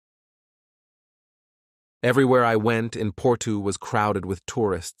 Everywhere I went in Porto was crowded with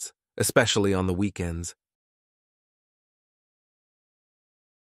tourists, especially on the weekends.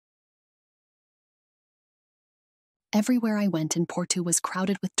 Everywhere I went in Porto was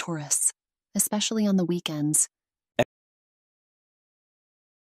crowded with tourists, especially on the weekends.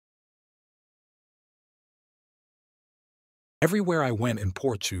 Everywhere I went in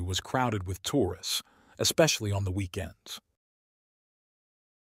Porto was crowded with tourists, especially on the weekends.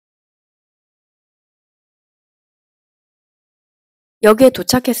 역에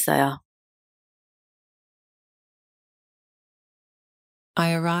도착했어요.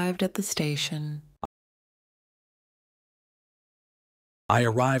 I arrived at the station. I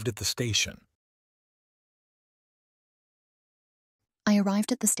arrived at the station. I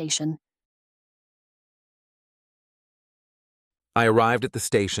arrived at the station. I arrived at the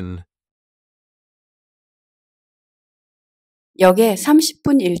station. 역에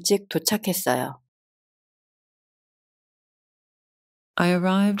 30분 일찍 도착했어요. I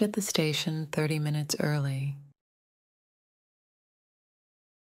arrived at the station 30 minutes early.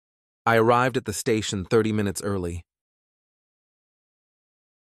 I arrived at the station 30 minutes early.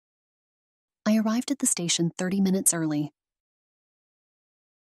 I arrived at the station 30 minutes early.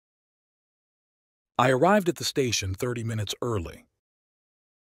 I arrived at the station 30 minutes early.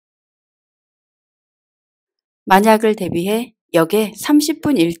 만약을 대비해 역에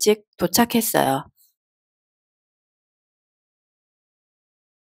 30분 일찍 도착했어요.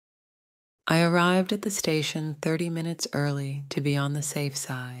 I arrived at the station 30 minutes early to be on the safe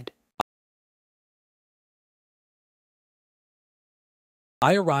side.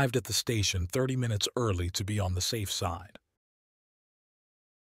 I arrived at the station 30 minutes early to be on the safe side.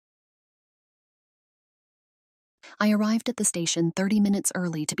 I arrived at the station 30 minutes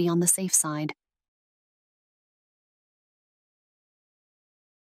early to be on the safe side.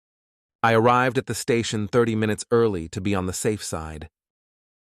 I arrived at the station 30 minutes early to be on the safe side.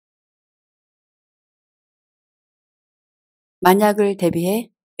 만약을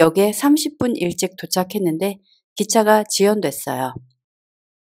대비해 역에 30분 일찍 도착했는데 기차가 지연됐어요.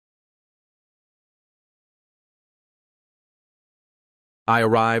 I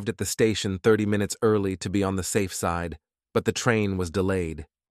arrived at the station 30 minutes early to be on the safe side, but the train was delayed.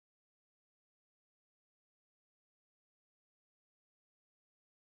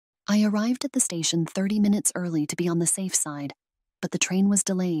 I arrived at the station 30 minutes early to be on the safe side, but the train was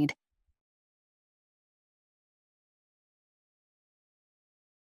delayed.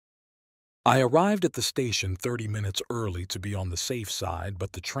 I arrived at the station 30 minutes early to be on the safe side,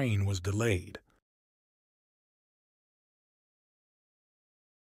 but the train was delayed.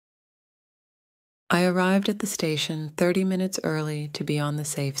 I arrived at the station 30 minutes early to be on the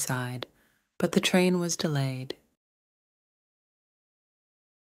safe side, but the train was delayed.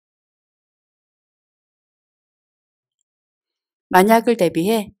 만약을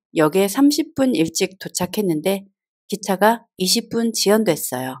대비해 역에 30분 일찍 도착했는데 기차가 20분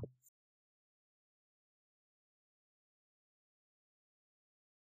지연됐어요.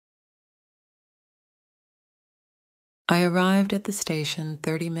 I arrived at the station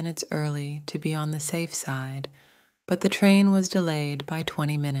 30 minutes early to be on the safe side, but the train was delayed by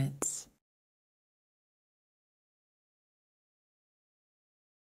 20 minutes.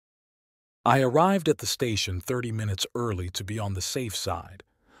 I arrived at the station 30 minutes early to be on the safe side,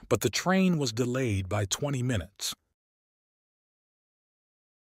 but the train was delayed by 20 minutes.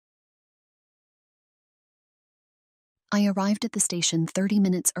 I arrived at the station 30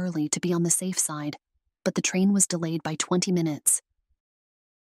 minutes early to be on the safe side, but the train was delayed by 20 minutes.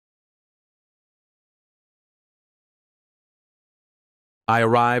 I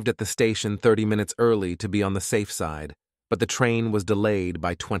arrived at the station 30 minutes early to be on the safe side, but the train was delayed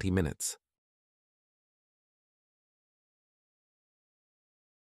by 20 minutes.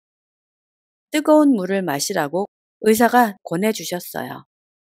 뜨거운 물을 마시라고 의사가 권해주셨어요.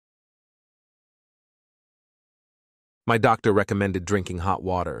 My doctor recommended drinking hot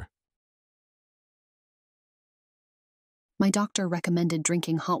water. My doctor recommended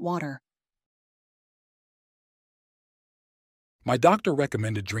drinking hot water. My doctor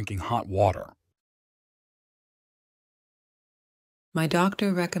recommended drinking hot water. My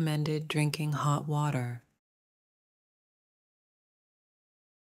doctor recommended drinking hot water.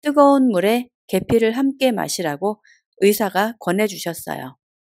 뜨거운 물에 계피를 함께 마시라고 의사가 권해주셨어요.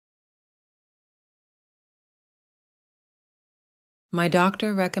 My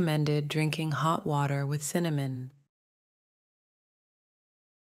doctor recommended drinking hot water with cinnamon.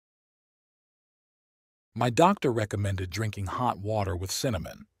 My doctor recommended drinking hot water with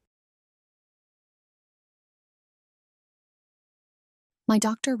cinnamon. My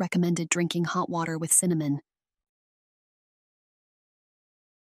doctor recommended drinking hot water with cinnamon.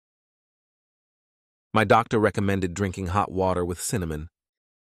 My doctor recommended drinking hot water with cinnamon.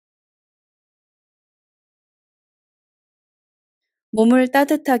 몸을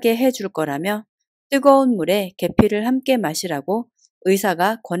따뜻하게 해줄 거라며 뜨거운 물에 계피를 함께 마시라고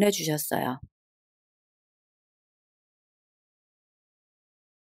의사가 권해주셨어요.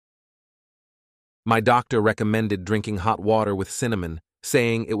 My doctor recommended drinking hot water with cinnamon,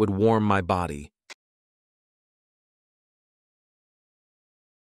 saying it would warm my body.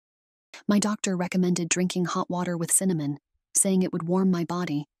 My doctor recommended drinking hot water with cinnamon, saying it would warm my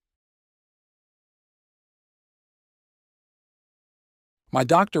body. My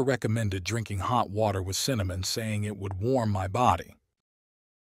doctor recommended drinking hot water with cinnamon, saying it would warm my body.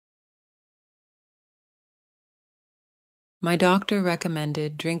 My doctor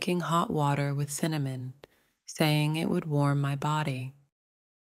recommended drinking hot water with cinnamon, saying it would warm my body.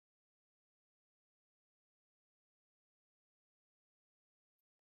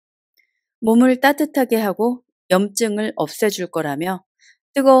 몸을 따뜻하게 하고 염증을 없애줄 거라며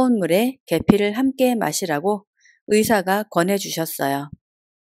뜨거운 물에 계피를 함께 마시라고 의사가 권해주셨어요.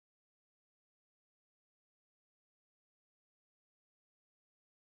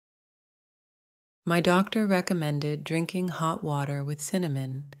 My doctor recommended drinking hot water with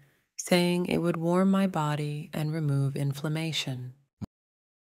cinnamon, saying it would warm my body and remove inflammation.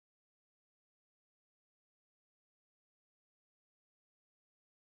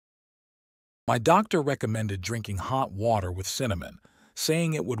 My doctor recommended drinking hot water with cinnamon,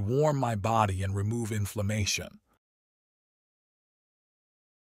 saying it would warm my body and remove inflammation.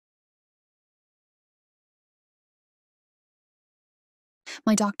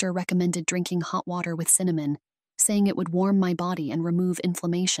 My doctor recommended drinking hot water with cinnamon, saying it would warm my body and remove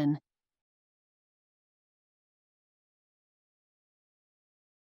inflammation.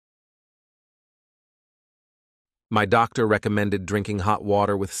 My doctor recommended drinking hot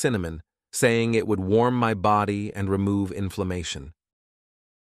water with cinnamon, saying it would warm my body and remove inflammation.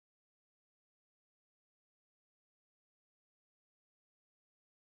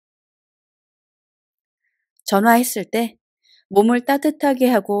 전화했을 때 몸을 따뜻하게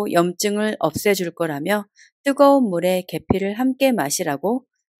하고 염증을 없애줄 거라며 뜨거운 물에 계피를 함께 마시라고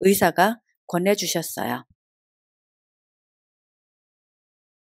의사가 권해주셨어요.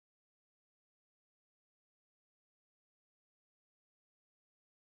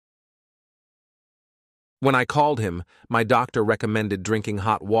 When I called him, my doctor recommended drinking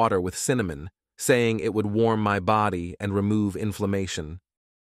hot water with cinnamon, saying it would warm my body and remove inflammation.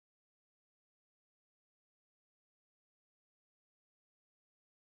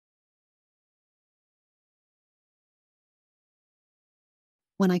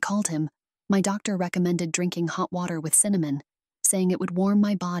 When I called him, my doctor recommended drinking hot water with cinnamon, saying it would warm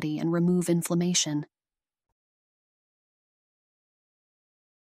my body and remove inflammation.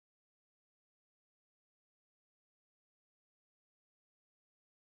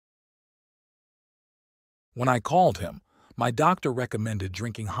 When I called him, my doctor recommended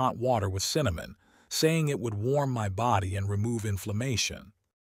drinking hot water with cinnamon, saying it would warm my body and remove inflammation.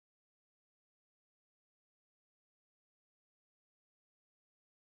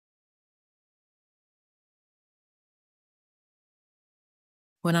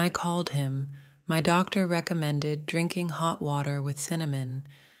 When I called him, my doctor recommended drinking hot water with cinnamon,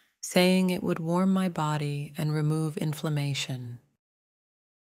 saying it would warm my body and remove inflammation.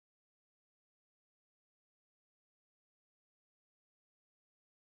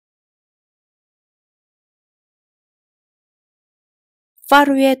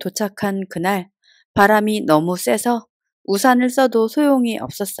 파루에 도착한 그날 바람이 너무 세서 우산을 써도 소용이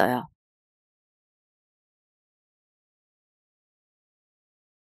없었어요.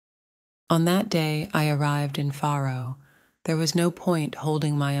 On that day I arrived in Faro. There was no point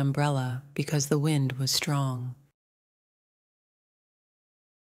holding my umbrella because the wind was strong.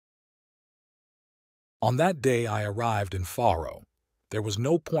 On that day I arrived in Faro. There was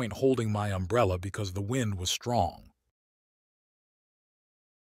no point holding my umbrella because the wind was strong.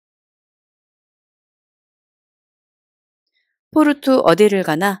 포르투 어디를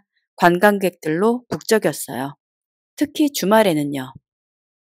가나 관광객들로 북적였어요. 특히 주말에는요.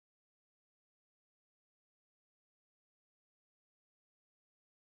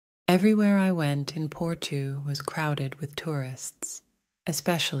 Everywhere I went in Porto was crowded with tourists,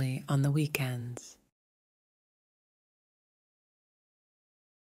 especially on the weekends.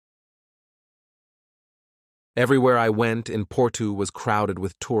 Everywhere I went in Porto was crowded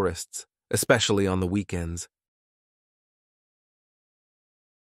with tourists, especially on the weekends.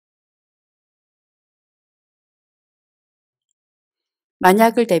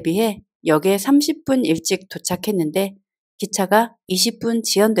 만약을 대비해 역에 30분 일찍 도착했는데 기차가 20분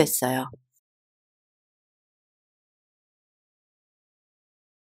지연됐어요.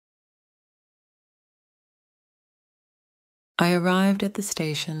 I arrived at the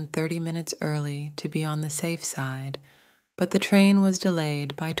station 30 minutes early to be on the safe side, but the train was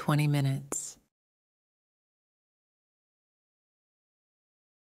delayed by 20 minutes.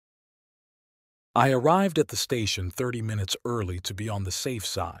 I arrived at the station 30 minutes early to be on the safe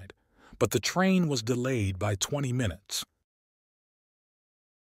side, but the train was delayed by 20 minutes.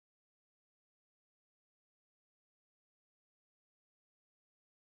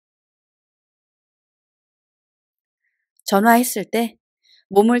 전화했을 때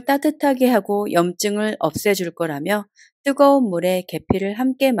몸을 따뜻하게 하고 염증을 없애줄 거라며 뜨거운 물에 계피를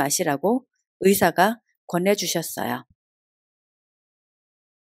함께 마시라고 의사가 권해주셨어요.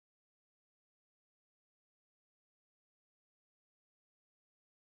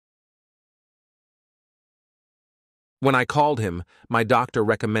 When I called him, my doctor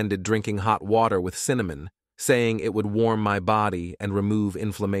recommended drinking hot water with cinnamon, saying it would warm my body and remove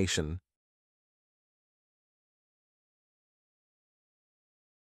inflammation.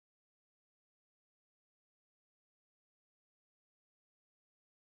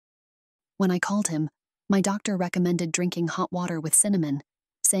 When I called him, my doctor recommended drinking hot water with cinnamon,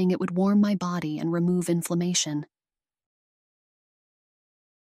 saying it would warm my body and remove inflammation.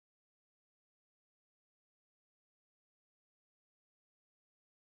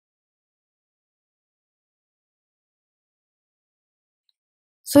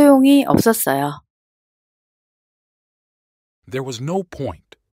 소용이 없었어요. There was no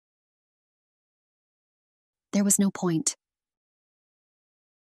point. There was no point.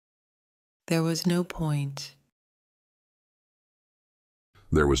 There was no point.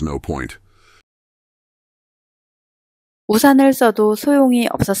 There was no point. 우산을 써도 소용이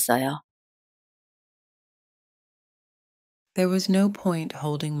없었어요. There was no point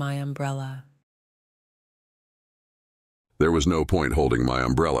holding my umbrella. There was no point holding my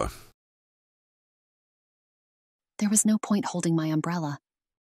umbrella. There was no point holding my umbrella.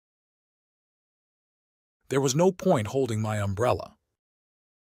 There was no point holding my umbrella.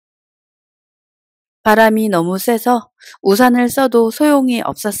 바람이 너무 세서 우산을 써도 소용이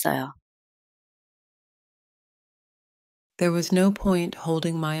없었어요. There was no point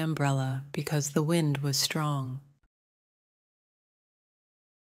holding my umbrella because the wind was strong.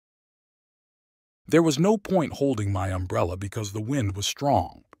 There was no point holding my umbrella because the wind was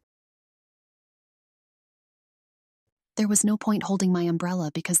strong. There was no point holding my umbrella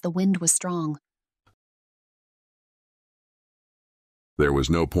because the wind was strong. There was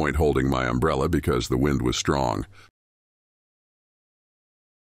no point holding my umbrella because the wind was strong.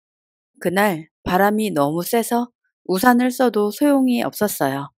 그날 바람이 너무 세서 우산을 써도 소용이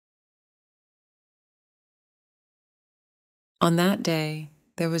없었어요. On that day,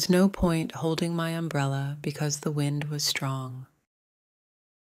 there was no point holding my umbrella because the wind was strong.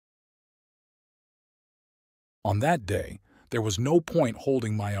 On that day, there was no point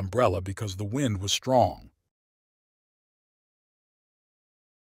holding my umbrella because the wind was strong.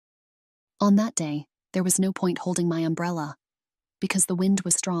 On that day, there was no point holding my umbrella because the wind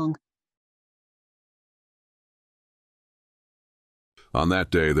was strong. On that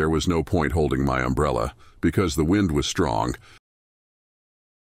day, there was no point holding my umbrella because the wind was strong.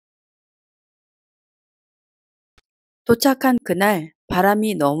 도착한 그날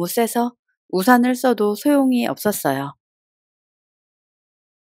바람이 너무 세서 우산을 써도 소용이 없었어요.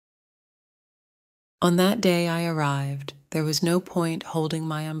 On that day I arrived, there was no point holding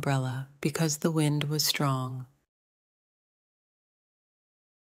my umbrella because the wind was strong.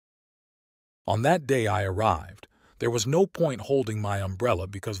 On that day I arrived, there was no point holding my umbrella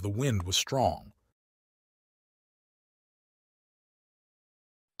because the wind was strong.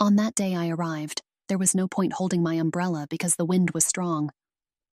 On that day I arrived, there was no point holding my umbrella because the wind was strong.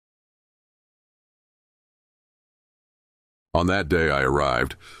 On that day I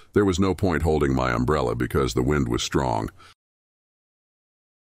arrived, there was no point holding my umbrella because the wind was strong.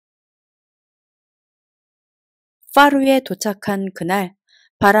 파루에 도착한 그날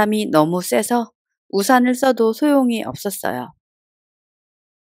바람이 너무 세서 우산을 써도 소용이 없었어요.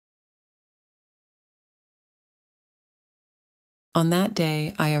 On that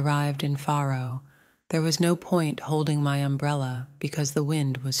day I arrived in Faro. There was no point holding my umbrella because the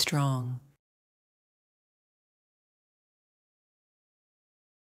wind was strong.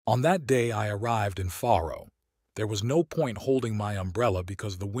 On that day I arrived in Faro. There was no point holding my umbrella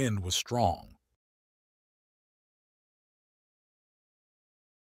because the wind was strong.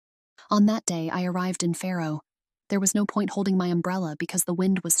 On that day I arrived in Faro. There was no point holding my umbrella because the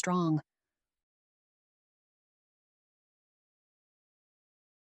wind was strong.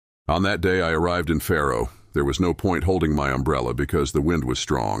 On that day I arrived in Faro. There was no point holding my umbrella because the wind was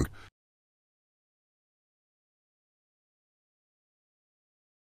strong.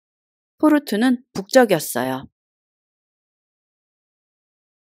 포르투는 북적였어요.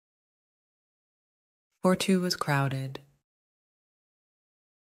 Porto was crowded.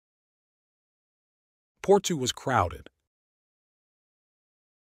 Porto was crowded.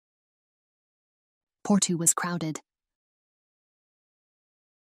 Porto was crowded.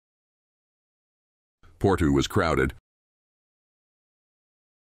 Porto was crowded.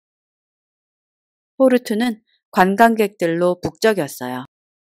 포르투는 관광객들로 북적였어요.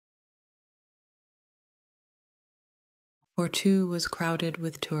 Porto was crowded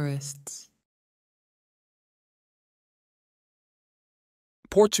with tourists.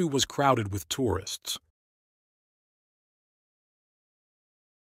 Porto was crowded with tourists.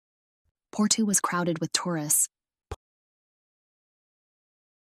 Porto was crowded with tourists.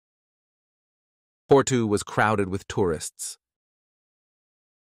 Porto was crowded with tourists.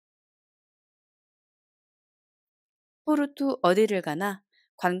 포르투 어디를 가나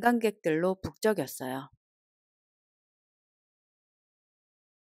관광객들로 북적였어요.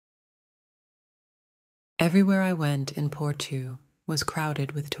 Everywhere I went in Porto was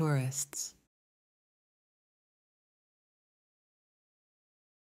crowded with tourists.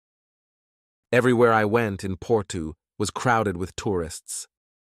 Everywhere I went in Porto was crowded with tourists.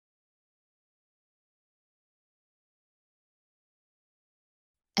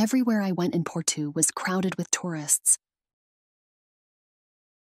 Everywhere I went in Porto was crowded with tourists.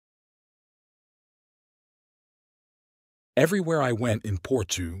 Everywhere I went in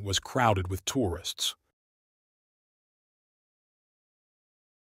Porto was crowded with tourists.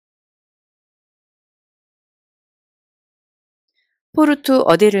 포르투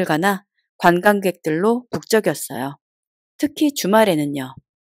어디를 가나 관광객들로 북적였어요. 특히 주말에는요.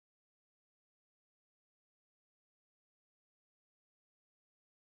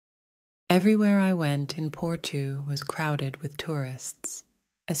 Everywhere I went in Porto was crowded with tourists,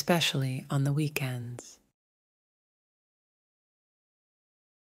 especially on the weekends.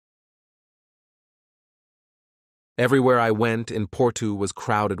 Everywhere I went in Porto was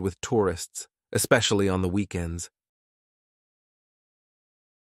crowded with tourists, especially on the weekends.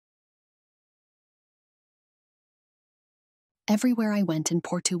 Everywhere I went in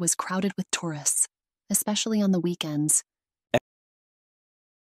Porto was crowded with tourists, especially on the weekends.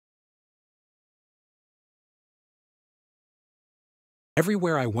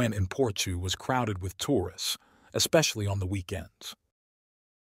 Everywhere I went in Porto was crowded with tourists, especially on the weekends.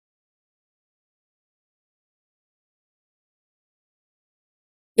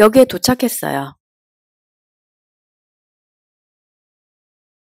 역에 도착했어요.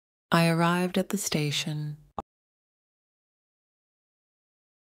 I arrived at the station.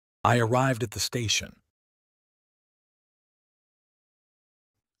 I arrived at the station.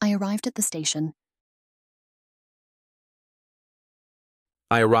 I arrived at the station.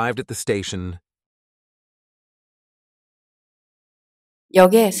 I arrived at the station.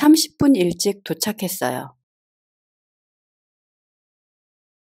 역에 30분 일찍 도착했어요.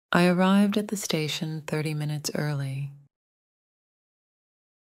 I arrived at the station 30 minutes early.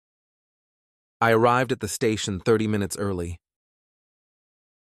 I arrived at the station 30 minutes early.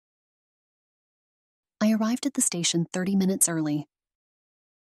 I arrived at the station 30 minutes early.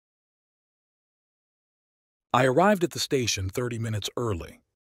 I arrived at the station 30 minutes early.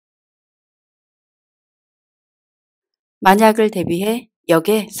 만약을 대비해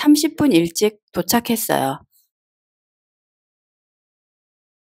역에 30분 일찍 도착했어요.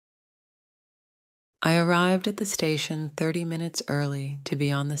 I arrived at the station 30 minutes early to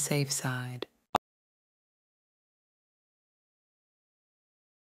be on the safe side.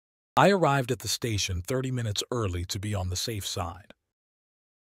 I arrived at the station 30 minutes early to be on the safe side.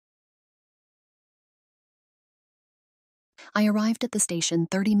 I arrived at the station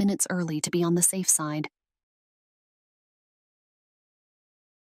 30 minutes early to be on the safe side.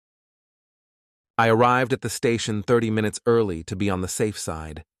 I arrived at the station 30 minutes early to be on the safe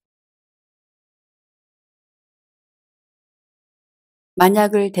side.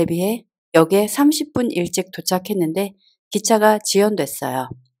 만약을 대비해 역에 30분 일찍 도착했는데 기차가 지연됐어요.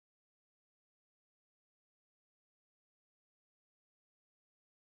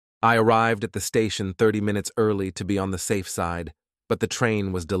 I arrived at the station 30 minutes early to be on the safe side, but the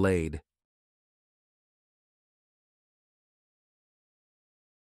train was delayed.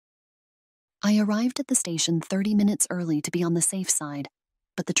 I arrived at the station 30 minutes early to be on the safe side,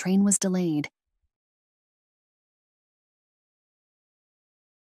 but the train was delayed.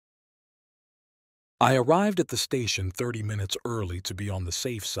 I arrived at the station 30 minutes early to be on the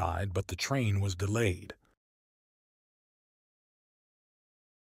safe side, but the train was delayed.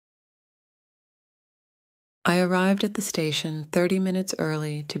 I arrived at the station 30 minutes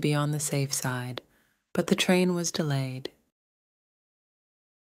early to be on the safe side, but the train was delayed.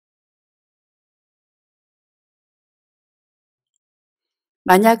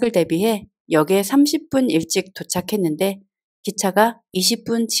 만약을 대비해 역에 30분 일찍 도착했는데 기차가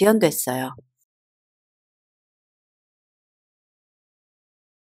 20분 지연됐어요.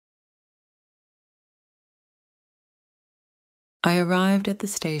 I arrived at the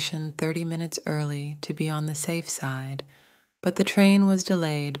station 30 minutes early to be on the safe side, but the train was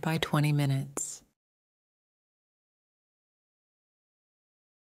delayed by 20 minutes.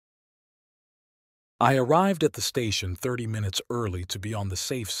 I arrived at the station 30 minutes early to be on the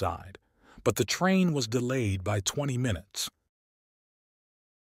safe side, but the train was delayed by 20 minutes.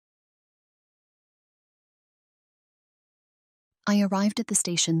 I arrived at the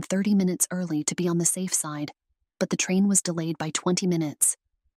station 30 minutes early to be on the safe side, but the train was delayed by 20 minutes.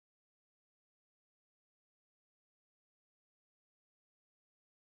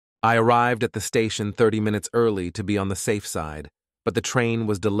 I arrived at the station 30 minutes early to be on the safe side, but the train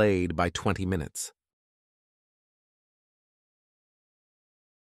was delayed by 20 minutes.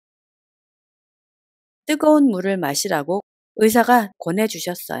 뜨거운 물을 마시라고 의사가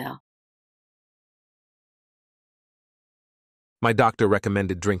권해주셨어요. My doctor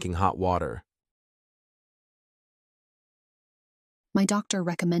recommended drinking hot water. My doctor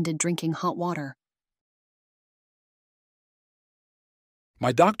recommended drinking hot water.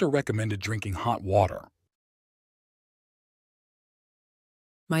 My doctor recommended drinking hot water.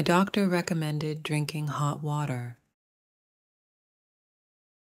 My doctor recommended drinking hot water.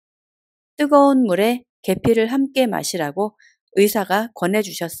 뜨거운 물에 계피를 함께 마시라고 의사가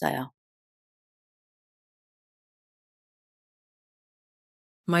권해주셨어요.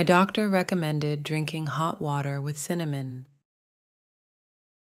 My doctor recommended drinking hot water with cinnamon.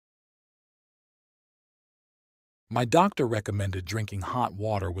 My doctor recommended drinking hot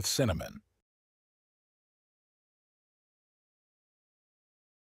water with cinnamon.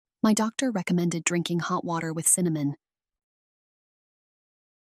 My doctor recommended drinking hot water with cinnamon.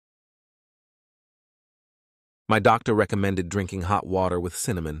 My doctor recommended drinking hot water with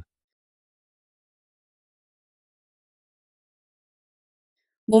cinnamon.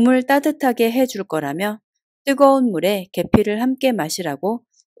 몸을 따뜻하게 해줄 거라며 뜨거운 물에 계피를 함께 마시라고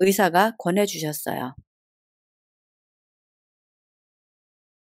의사가 권해주셨어요.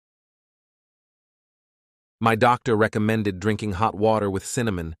 My doctor recommended drinking hot water with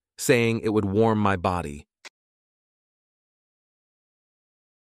cinnamon, saying it would warm my body.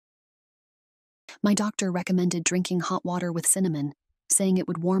 My doctor recommended drinking hot water with cinnamon, saying it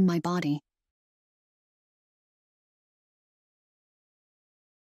would warm my body.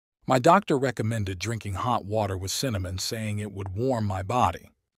 My doctor recommended drinking hot water with cinnamon, saying it would warm my body.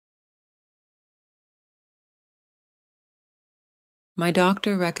 My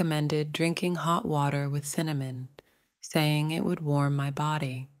doctor recommended drinking hot water with cinnamon, saying it would warm my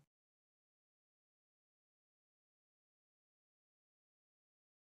body.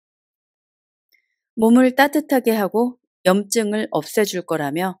 몸을 따뜻하게 하고 염증을 없애줄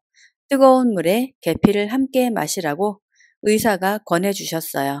거라며 뜨거운 물에 계피를 함께 마시라고 의사가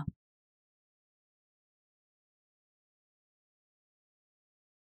권해주셨어요.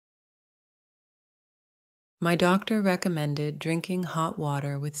 My doctor recommended drinking hot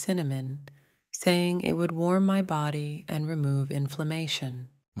water with cinnamon, saying it would warm my body and remove inflammation.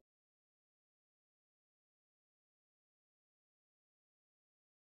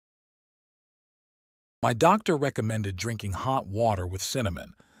 My doctor recommended drinking hot water with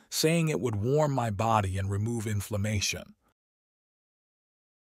cinnamon, saying it would warm my body and remove inflammation.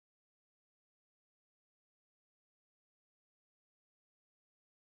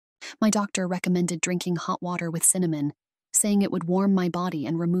 My doctor recommended drinking hot water with cinnamon, saying it would warm my body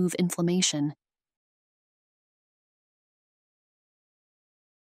and remove inflammation.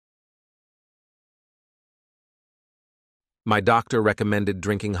 My doctor recommended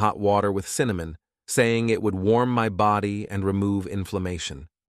drinking hot water with cinnamon, saying it would warm my body and remove inflammation.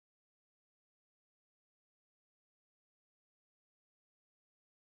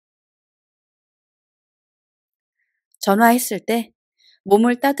 전화했을 때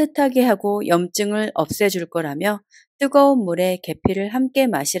몸을 따뜻하게 하고 염증을 없애줄 거라며 뜨거운 물에 계피를 함께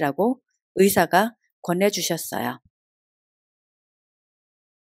마시라고 의사가 권해주셨어요.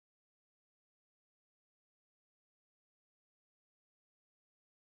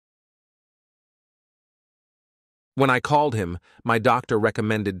 When I called him, my doctor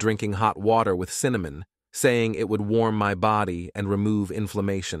recommended drinking hot water with cinnamon, saying it would warm my body and remove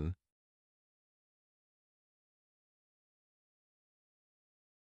inflammation.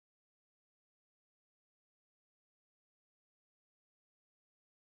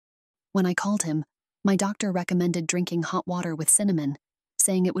 When I called him, my doctor recommended drinking hot water with cinnamon,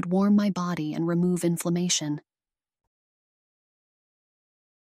 saying it would warm my body and remove inflammation.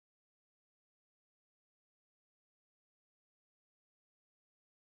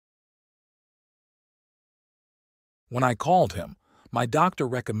 When I called him, my doctor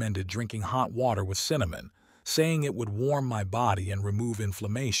recommended drinking hot water with cinnamon, saying it would warm my body and remove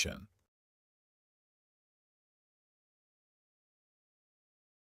inflammation.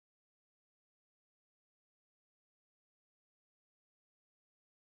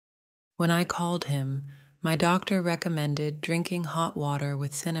 When I called him, my doctor recommended drinking hot water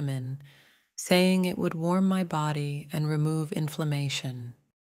with cinnamon, saying it would warm my body and remove inflammation.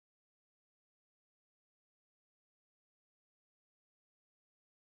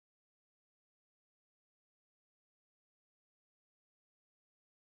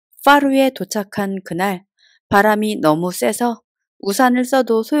 파루에 도착한 그날 바람이 너무 세서 우산을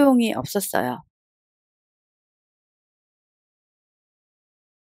써도 소용이 없었어요.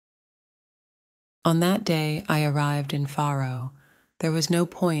 On that day I arrived in Faro. There was no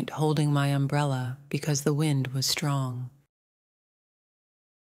point holding my umbrella because the wind was strong.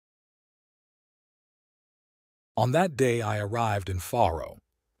 On that day I arrived in Faro.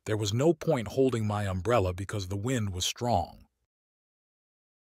 There was no point holding my umbrella because the wind was strong.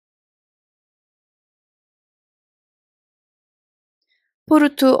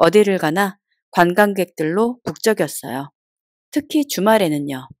 포르투 어디를 가나 관광객들로 북적였어요. 특히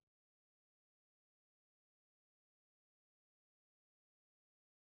주말에는요.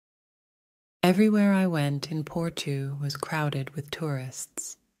 Everywhere I went in Porto was crowded with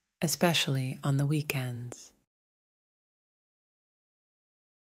tourists, especially on the weekends.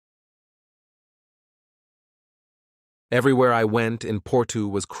 Everywhere I went in Porto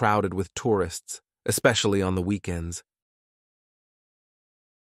was crowded with tourists, especially on the weekends.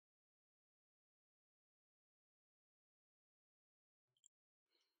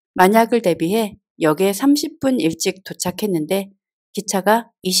 만약을 대비해 역에 30분 일찍 도착했는데 기차가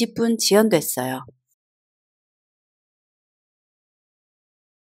 20분 지연됐어요.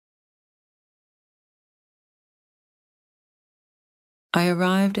 I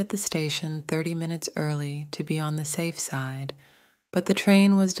arrived at the station 30 minutes early to be on the safe side, but the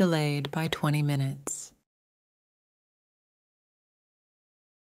train was delayed by 20 minutes.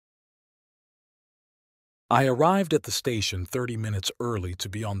 I arrived at the station 30 minutes early to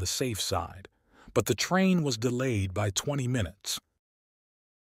be on the safe side, but the train was delayed by 20 minutes.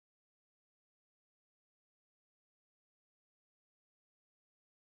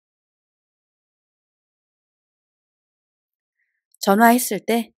 전화했을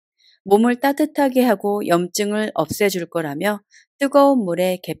때 몸을 따뜻하게 하고 염증을 없애줄 거라며 뜨거운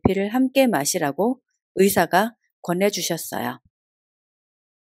물에 계피를 함께 마시라고 의사가 권해주셨어요.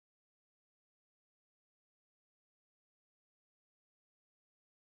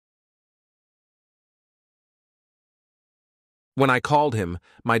 When I called him,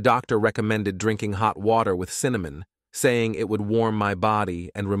 my doctor recommended drinking hot water with cinnamon, saying it would warm my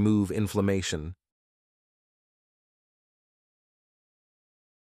body and remove inflammation.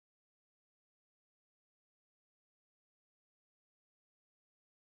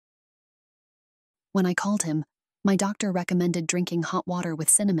 When I called him, my doctor recommended drinking hot water with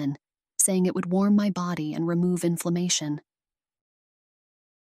cinnamon, saying it would warm my body and remove inflammation.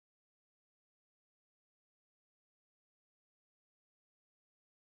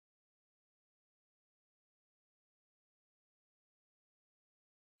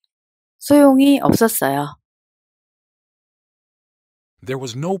 소용이 없었어요. There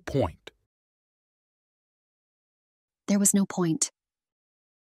was no point. There was no point.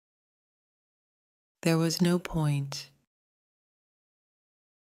 There was no point.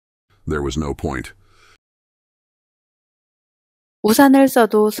 There was no point. 우산을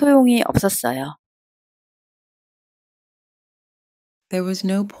써도 소용이 없었어요. There was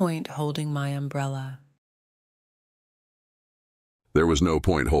no point holding my umbrella. There was no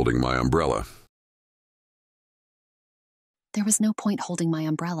point holding my umbrella. There was no point holding my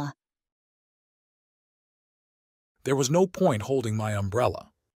umbrella. There was no point holding my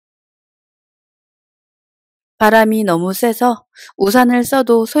umbrella. 바람이 너무 세서 우산을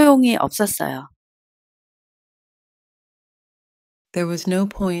써도 소용이 없었어요. There was no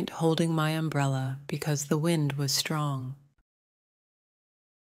point holding my umbrella because the wind was strong.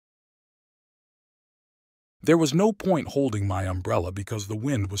 There was no point holding my umbrella because the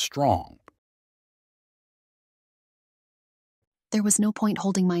wind was strong. There was no point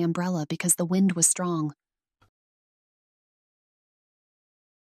holding my umbrella because the wind was strong.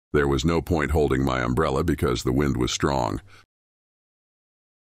 There was no point holding my umbrella because the wind was strong.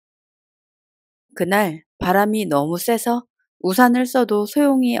 그날 바람이 너무 세서 우산을 써도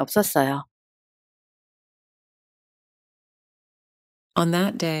소용이 없었어요. On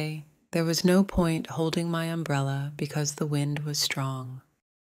that day, there was no point holding my umbrella because the wind was strong.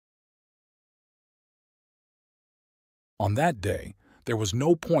 On that day, there was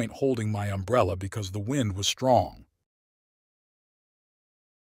no point holding my umbrella because the wind was strong.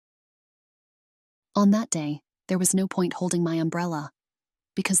 On that day, there was no point holding my umbrella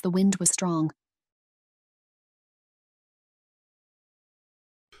because the wind was strong.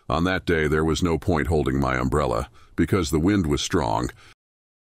 On that day, there was no point holding my umbrella because the wind was strong.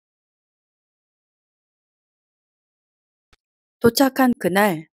 도착한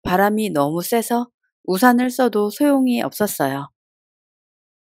그날 바람이 너무 세서 우산을 써도 소용이 없었어요.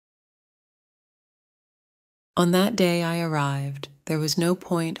 On that day I arrived, there was no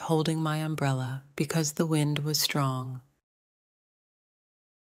point holding my umbrella because the wind was strong.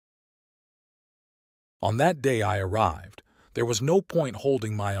 On that day I arrived, there was no point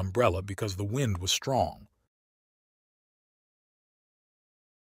holding my umbrella because the wind was strong.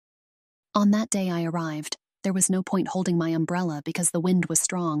 On that day I arrived, there was no point holding my umbrella because the wind was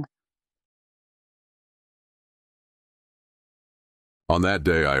strong. On that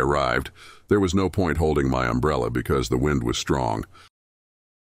day I arrived, there was no point holding my umbrella because the wind was strong.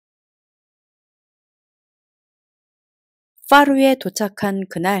 파루에 도착한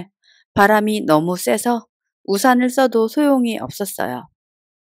그날 바람이 너무 세서 우산을 써도 소용이 없었어요.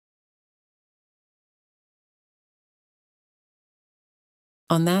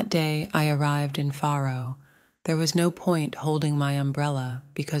 On that day I arrived in Faro. There was no point holding my umbrella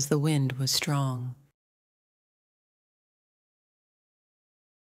because the wind was strong.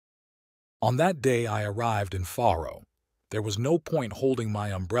 On that day I arrived in Faro. There was no point holding my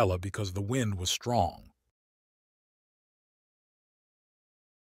umbrella because the wind was strong.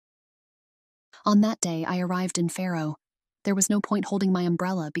 On that day I arrived in Faro. There was no point holding my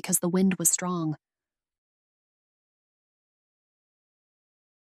umbrella because the wind was strong.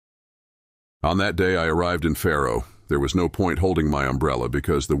 On that day I arrived in Faro. There was no point holding my umbrella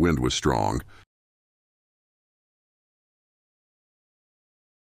because the wind was strong.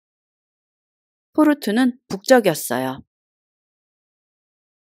 포르투는 북적였어요.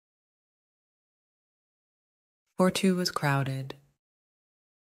 Porto was crowded.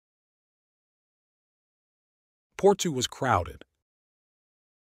 Porto was crowded.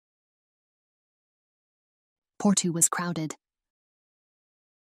 Porto was crowded.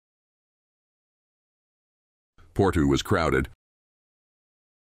 Porto was crowded.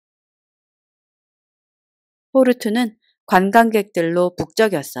 포르투는 관광객들로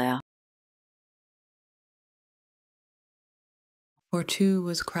북적였어요. Porto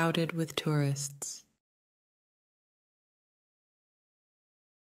was crowded with tourists.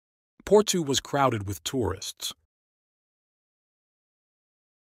 Porto was crowded with tourists.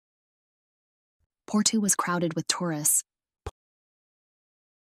 Porto was crowded with tourists.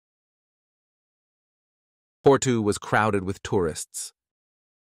 Porto was crowded with tourists.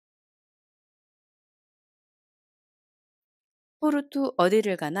 포르투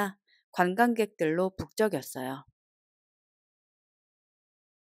어디를 가나 관광객들로 북적였어요.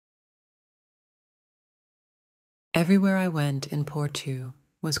 Everywhere I went in Porto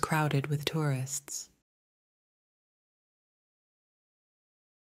was crowded with tourists.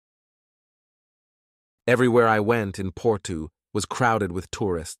 Everywhere I went in Porto was crowded with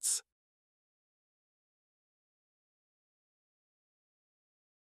tourists.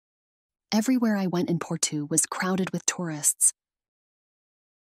 Everywhere I went in Porto was crowded with tourists.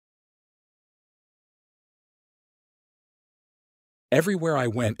 Everywhere I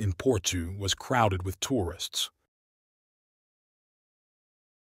went in Porto was crowded with tourists.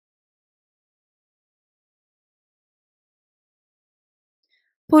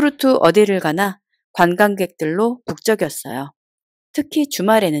 포르투 어디를 가나 관광객들로 북적였어요. 특히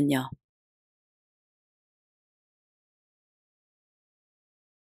주말에는요.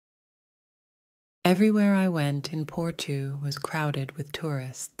 Everywhere I went in Porto was crowded with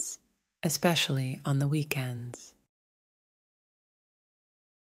tourists, especially on the weekends.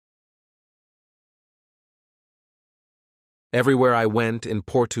 Everywhere I went in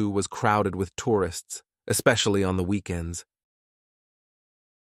Porto was crowded with tourists, especially on the weekends.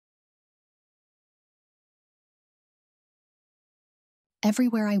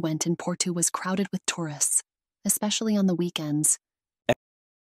 Everywhere I went in Porto was crowded with tourists, especially on the weekends.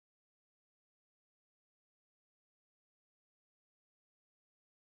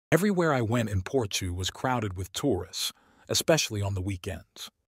 Everywhere I went in Porto was crowded with tourists, especially on the weekends.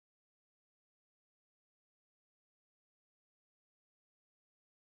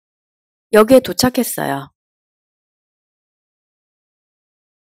 역에 도착했어요.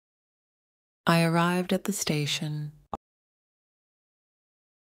 I arrived at the station.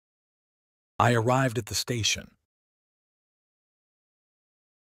 I arrived at the station.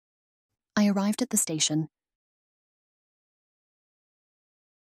 I arrived at the station.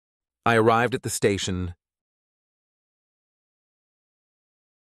 I arrived at the station.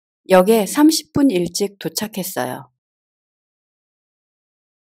 역에 30분 일찍 도착했어요.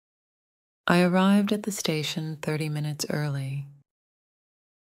 I arrived at the station 30 minutes early.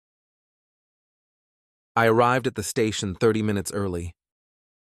 I arrived at the station 30 minutes early.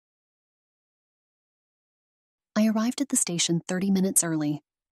 I arrived at the station 30 minutes early.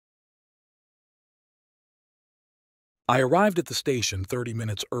 I arrived at the station 30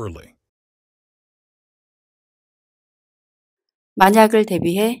 minutes early. 만약을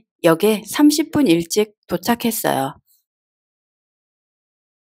대비해 역에 30분 일찍 도착했어요.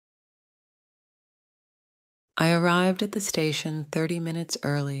 I arrived at the station 30 minutes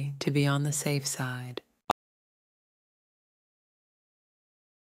early to be on the safe side.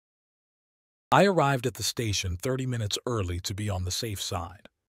 I arrived at the station 30 minutes early to be on the safe side.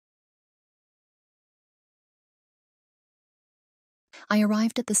 I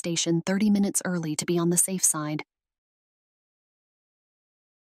arrived at the station 30 minutes early to be on the safe side.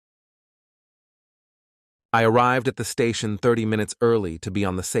 I arrived at the station 30 minutes early to be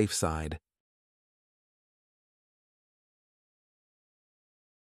on the safe side.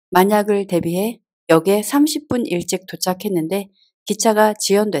 만약을 대비해 역에 30분 일찍 도착했는데 기차가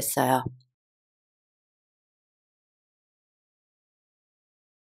지연됐어요.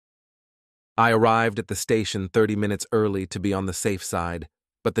 I arrived at the station 30 minutes early to be on the safe side,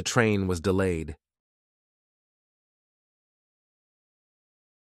 but the train was delayed.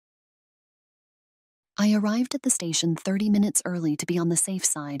 I arrived at the station 30 minutes early to be on the safe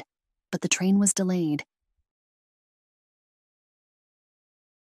side, but the train was delayed.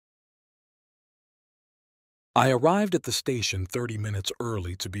 I arrived at the station 30 minutes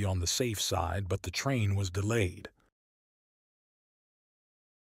early to be on the safe side, but the train was delayed.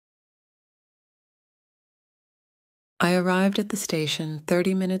 I arrived at the station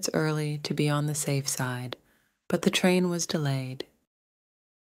 30 minutes early to be on the safe side, but the train was delayed.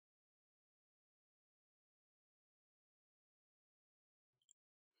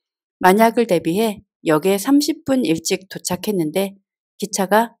 만약을 대비해 역에 30분 일찍 도착했는데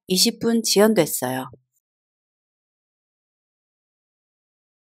기차가 20분 지연됐어요.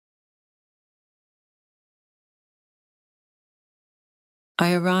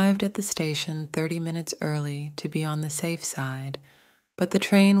 I arrived at the station 30 minutes early to be on the safe side, but the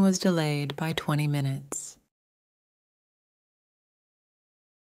train was delayed by 20 minutes.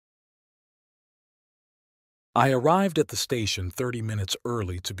 I arrived at the station 30 minutes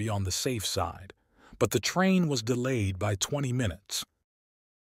early to be on the safe side, but the train was delayed by 20 minutes.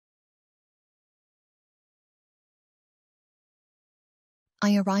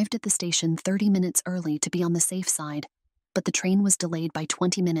 I arrived at the station 30 minutes early to be on the safe side, but the train was delayed by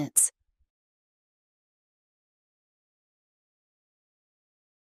 20 minutes.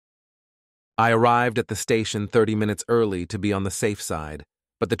 I arrived at the station 30 minutes early to be on the safe side,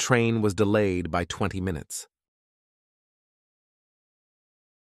 but the train was delayed by 20 minutes.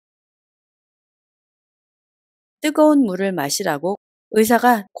 뜨거운 물을 마시라고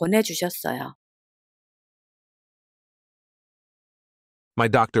의사가 권해주셨어요. My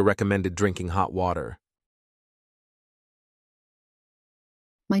doctor recommended drinking hot water.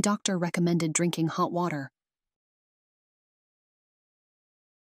 My doctor recommended drinking hot water.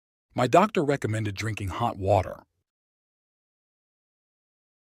 My doctor recommended drinking hot water.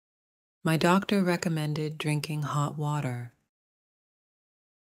 My doctor recommended drinking hot water.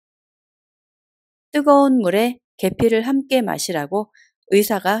 뜨거운 물에 계피를 함께 마시라고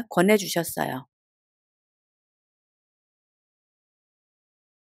의사가 권해주셨어요.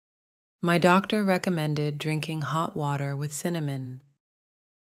 My doctor recommended drinking hot water with cinnamon.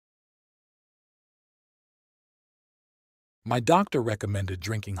 My doctor recommended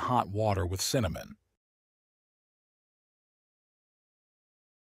drinking hot water with cinnamon.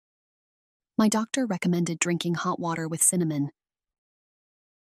 My doctor recommended drinking hot water with cinnamon.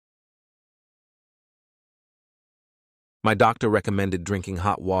 My doctor recommended drinking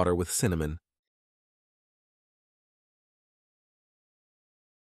hot water with cinnamon.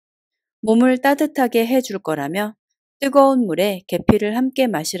 몸을 따뜻하게 해줄 거라며 뜨거운 물에 계피를 함께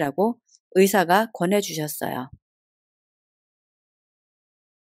마시라고 의사가 권해주셨어요.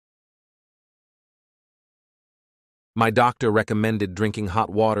 My doctor recommended drinking hot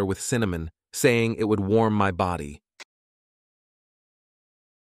water with cinnamon, saying it would warm my body.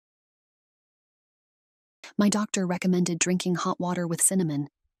 My doctor recommended drinking hot water with cinnamon,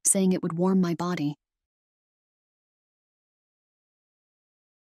 saying it would warm my body.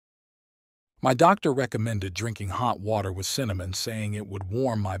 My doctor recommended drinking hot water with cinnamon, saying it would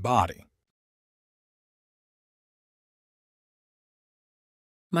warm my body.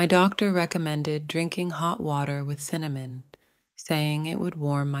 My doctor recommended drinking hot water with cinnamon, saying it would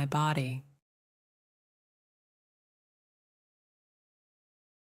warm my body.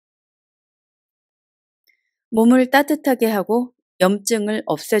 몸을 따뜻하게 하고 염증을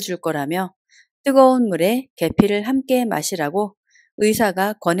없애줄 거라며 뜨거운 물에 계피를 함께 마시라고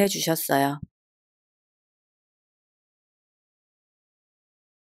의사가 권해주셨어요.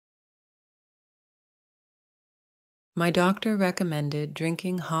 My doctor recommended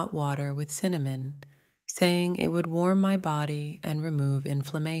drinking hot water with cinnamon, saying it would warm my body and remove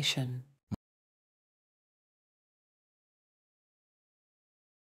inflammation.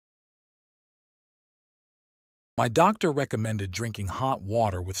 My doctor recommended drinking hot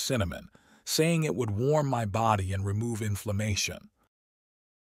water with cinnamon, saying it would warm my body and remove inflammation.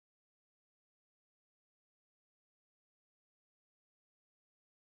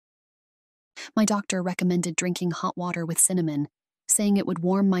 My doctor recommended drinking hot water with cinnamon, saying it would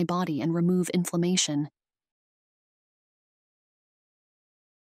warm my body and remove inflammation.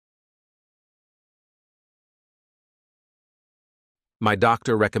 My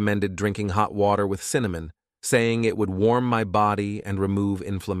doctor recommended drinking hot water with cinnamon, saying it would warm my body and remove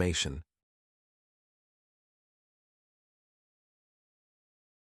inflammation.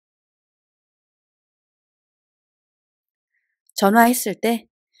 전화했을 때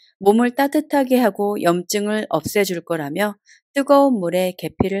몸을 따뜻하게 하고 염증을 없애줄 거라며 뜨거운 물에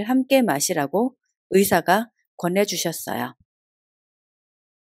계피를 함께 마시라고 의사가 권해주셨어요.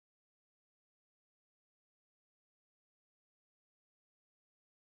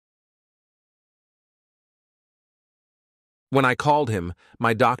 When I called him,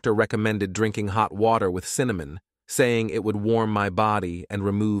 my doctor recommended drinking hot water with cinnamon, saying it would warm my body and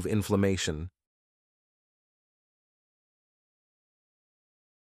remove inflammation.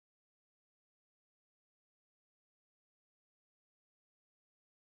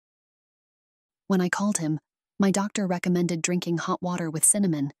 When I called him, my doctor recommended drinking hot water with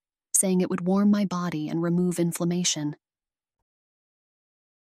cinnamon, saying it would warm my body and remove inflammation.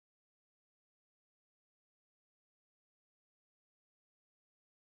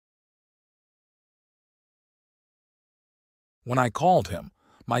 When I called him,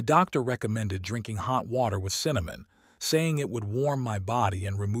 my doctor recommended drinking hot water with cinnamon, saying it would warm my body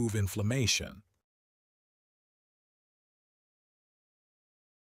and remove inflammation.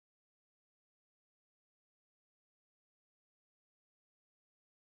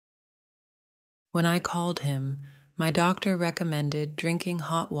 When I called him, my doctor recommended drinking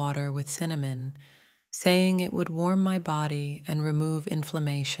hot water with cinnamon, saying it would warm my body and remove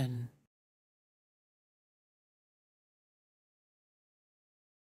inflammation.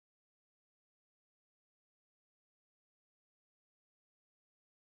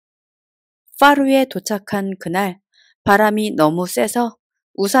 파루에 도착한 그날 바람이 너무 세서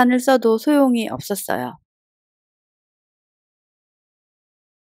우산을 써도 소용이 없었어요.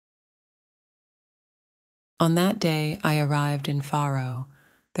 On that day I arrived in Faro.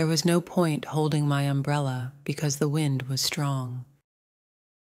 There was no point holding my umbrella because the wind was strong.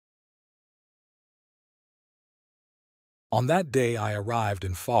 On that day I arrived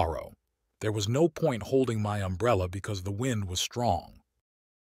in Faro. There was no point holding my umbrella because the wind was strong.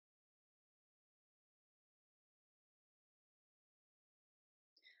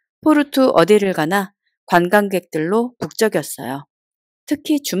 포르투 어디를 가나 관광객들로 북적였어요.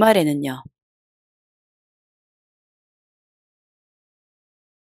 특히 주말에는요.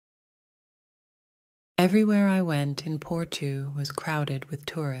 Everywhere I went in Porto was crowded with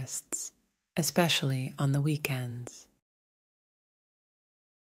tourists, especially on the weekends.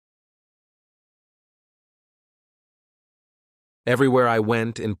 Everywhere I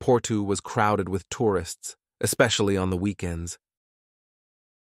went in Porto was crowded with tourists, especially on the weekends.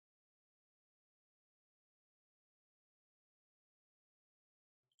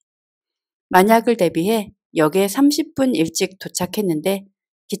 만약을 대비해 역에 30분 일찍 도착했는데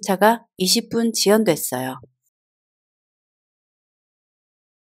기차가 20분 지연됐어요.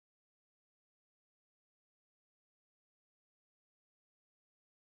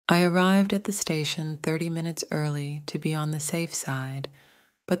 I arrived at the station 30 minutes early to be on the safe side,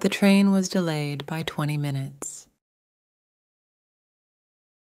 but the train was delayed by 20 minutes.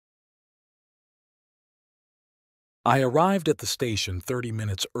 I arrived at the station 30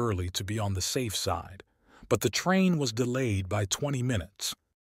 minutes early to be on the safe side, but the train was delayed by 20 minutes.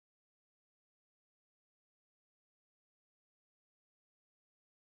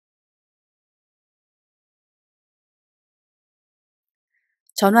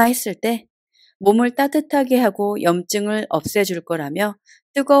 전화했을 때 몸을 따뜻하게 하고 염증을 없애줄 거라며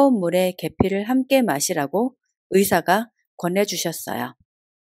뜨거운 물에 계피를 함께 마시라고 의사가 권해주셨어요.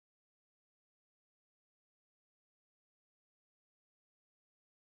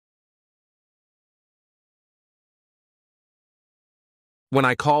 When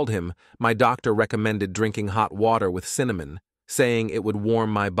I called him, my doctor recommended drinking hot water with cinnamon, saying it would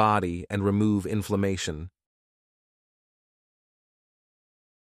warm my body and remove inflammation.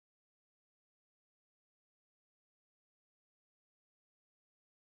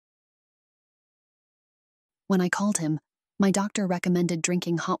 When I called him, my doctor recommended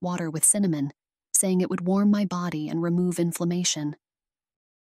drinking hot water with cinnamon, saying it would warm my body and remove inflammation.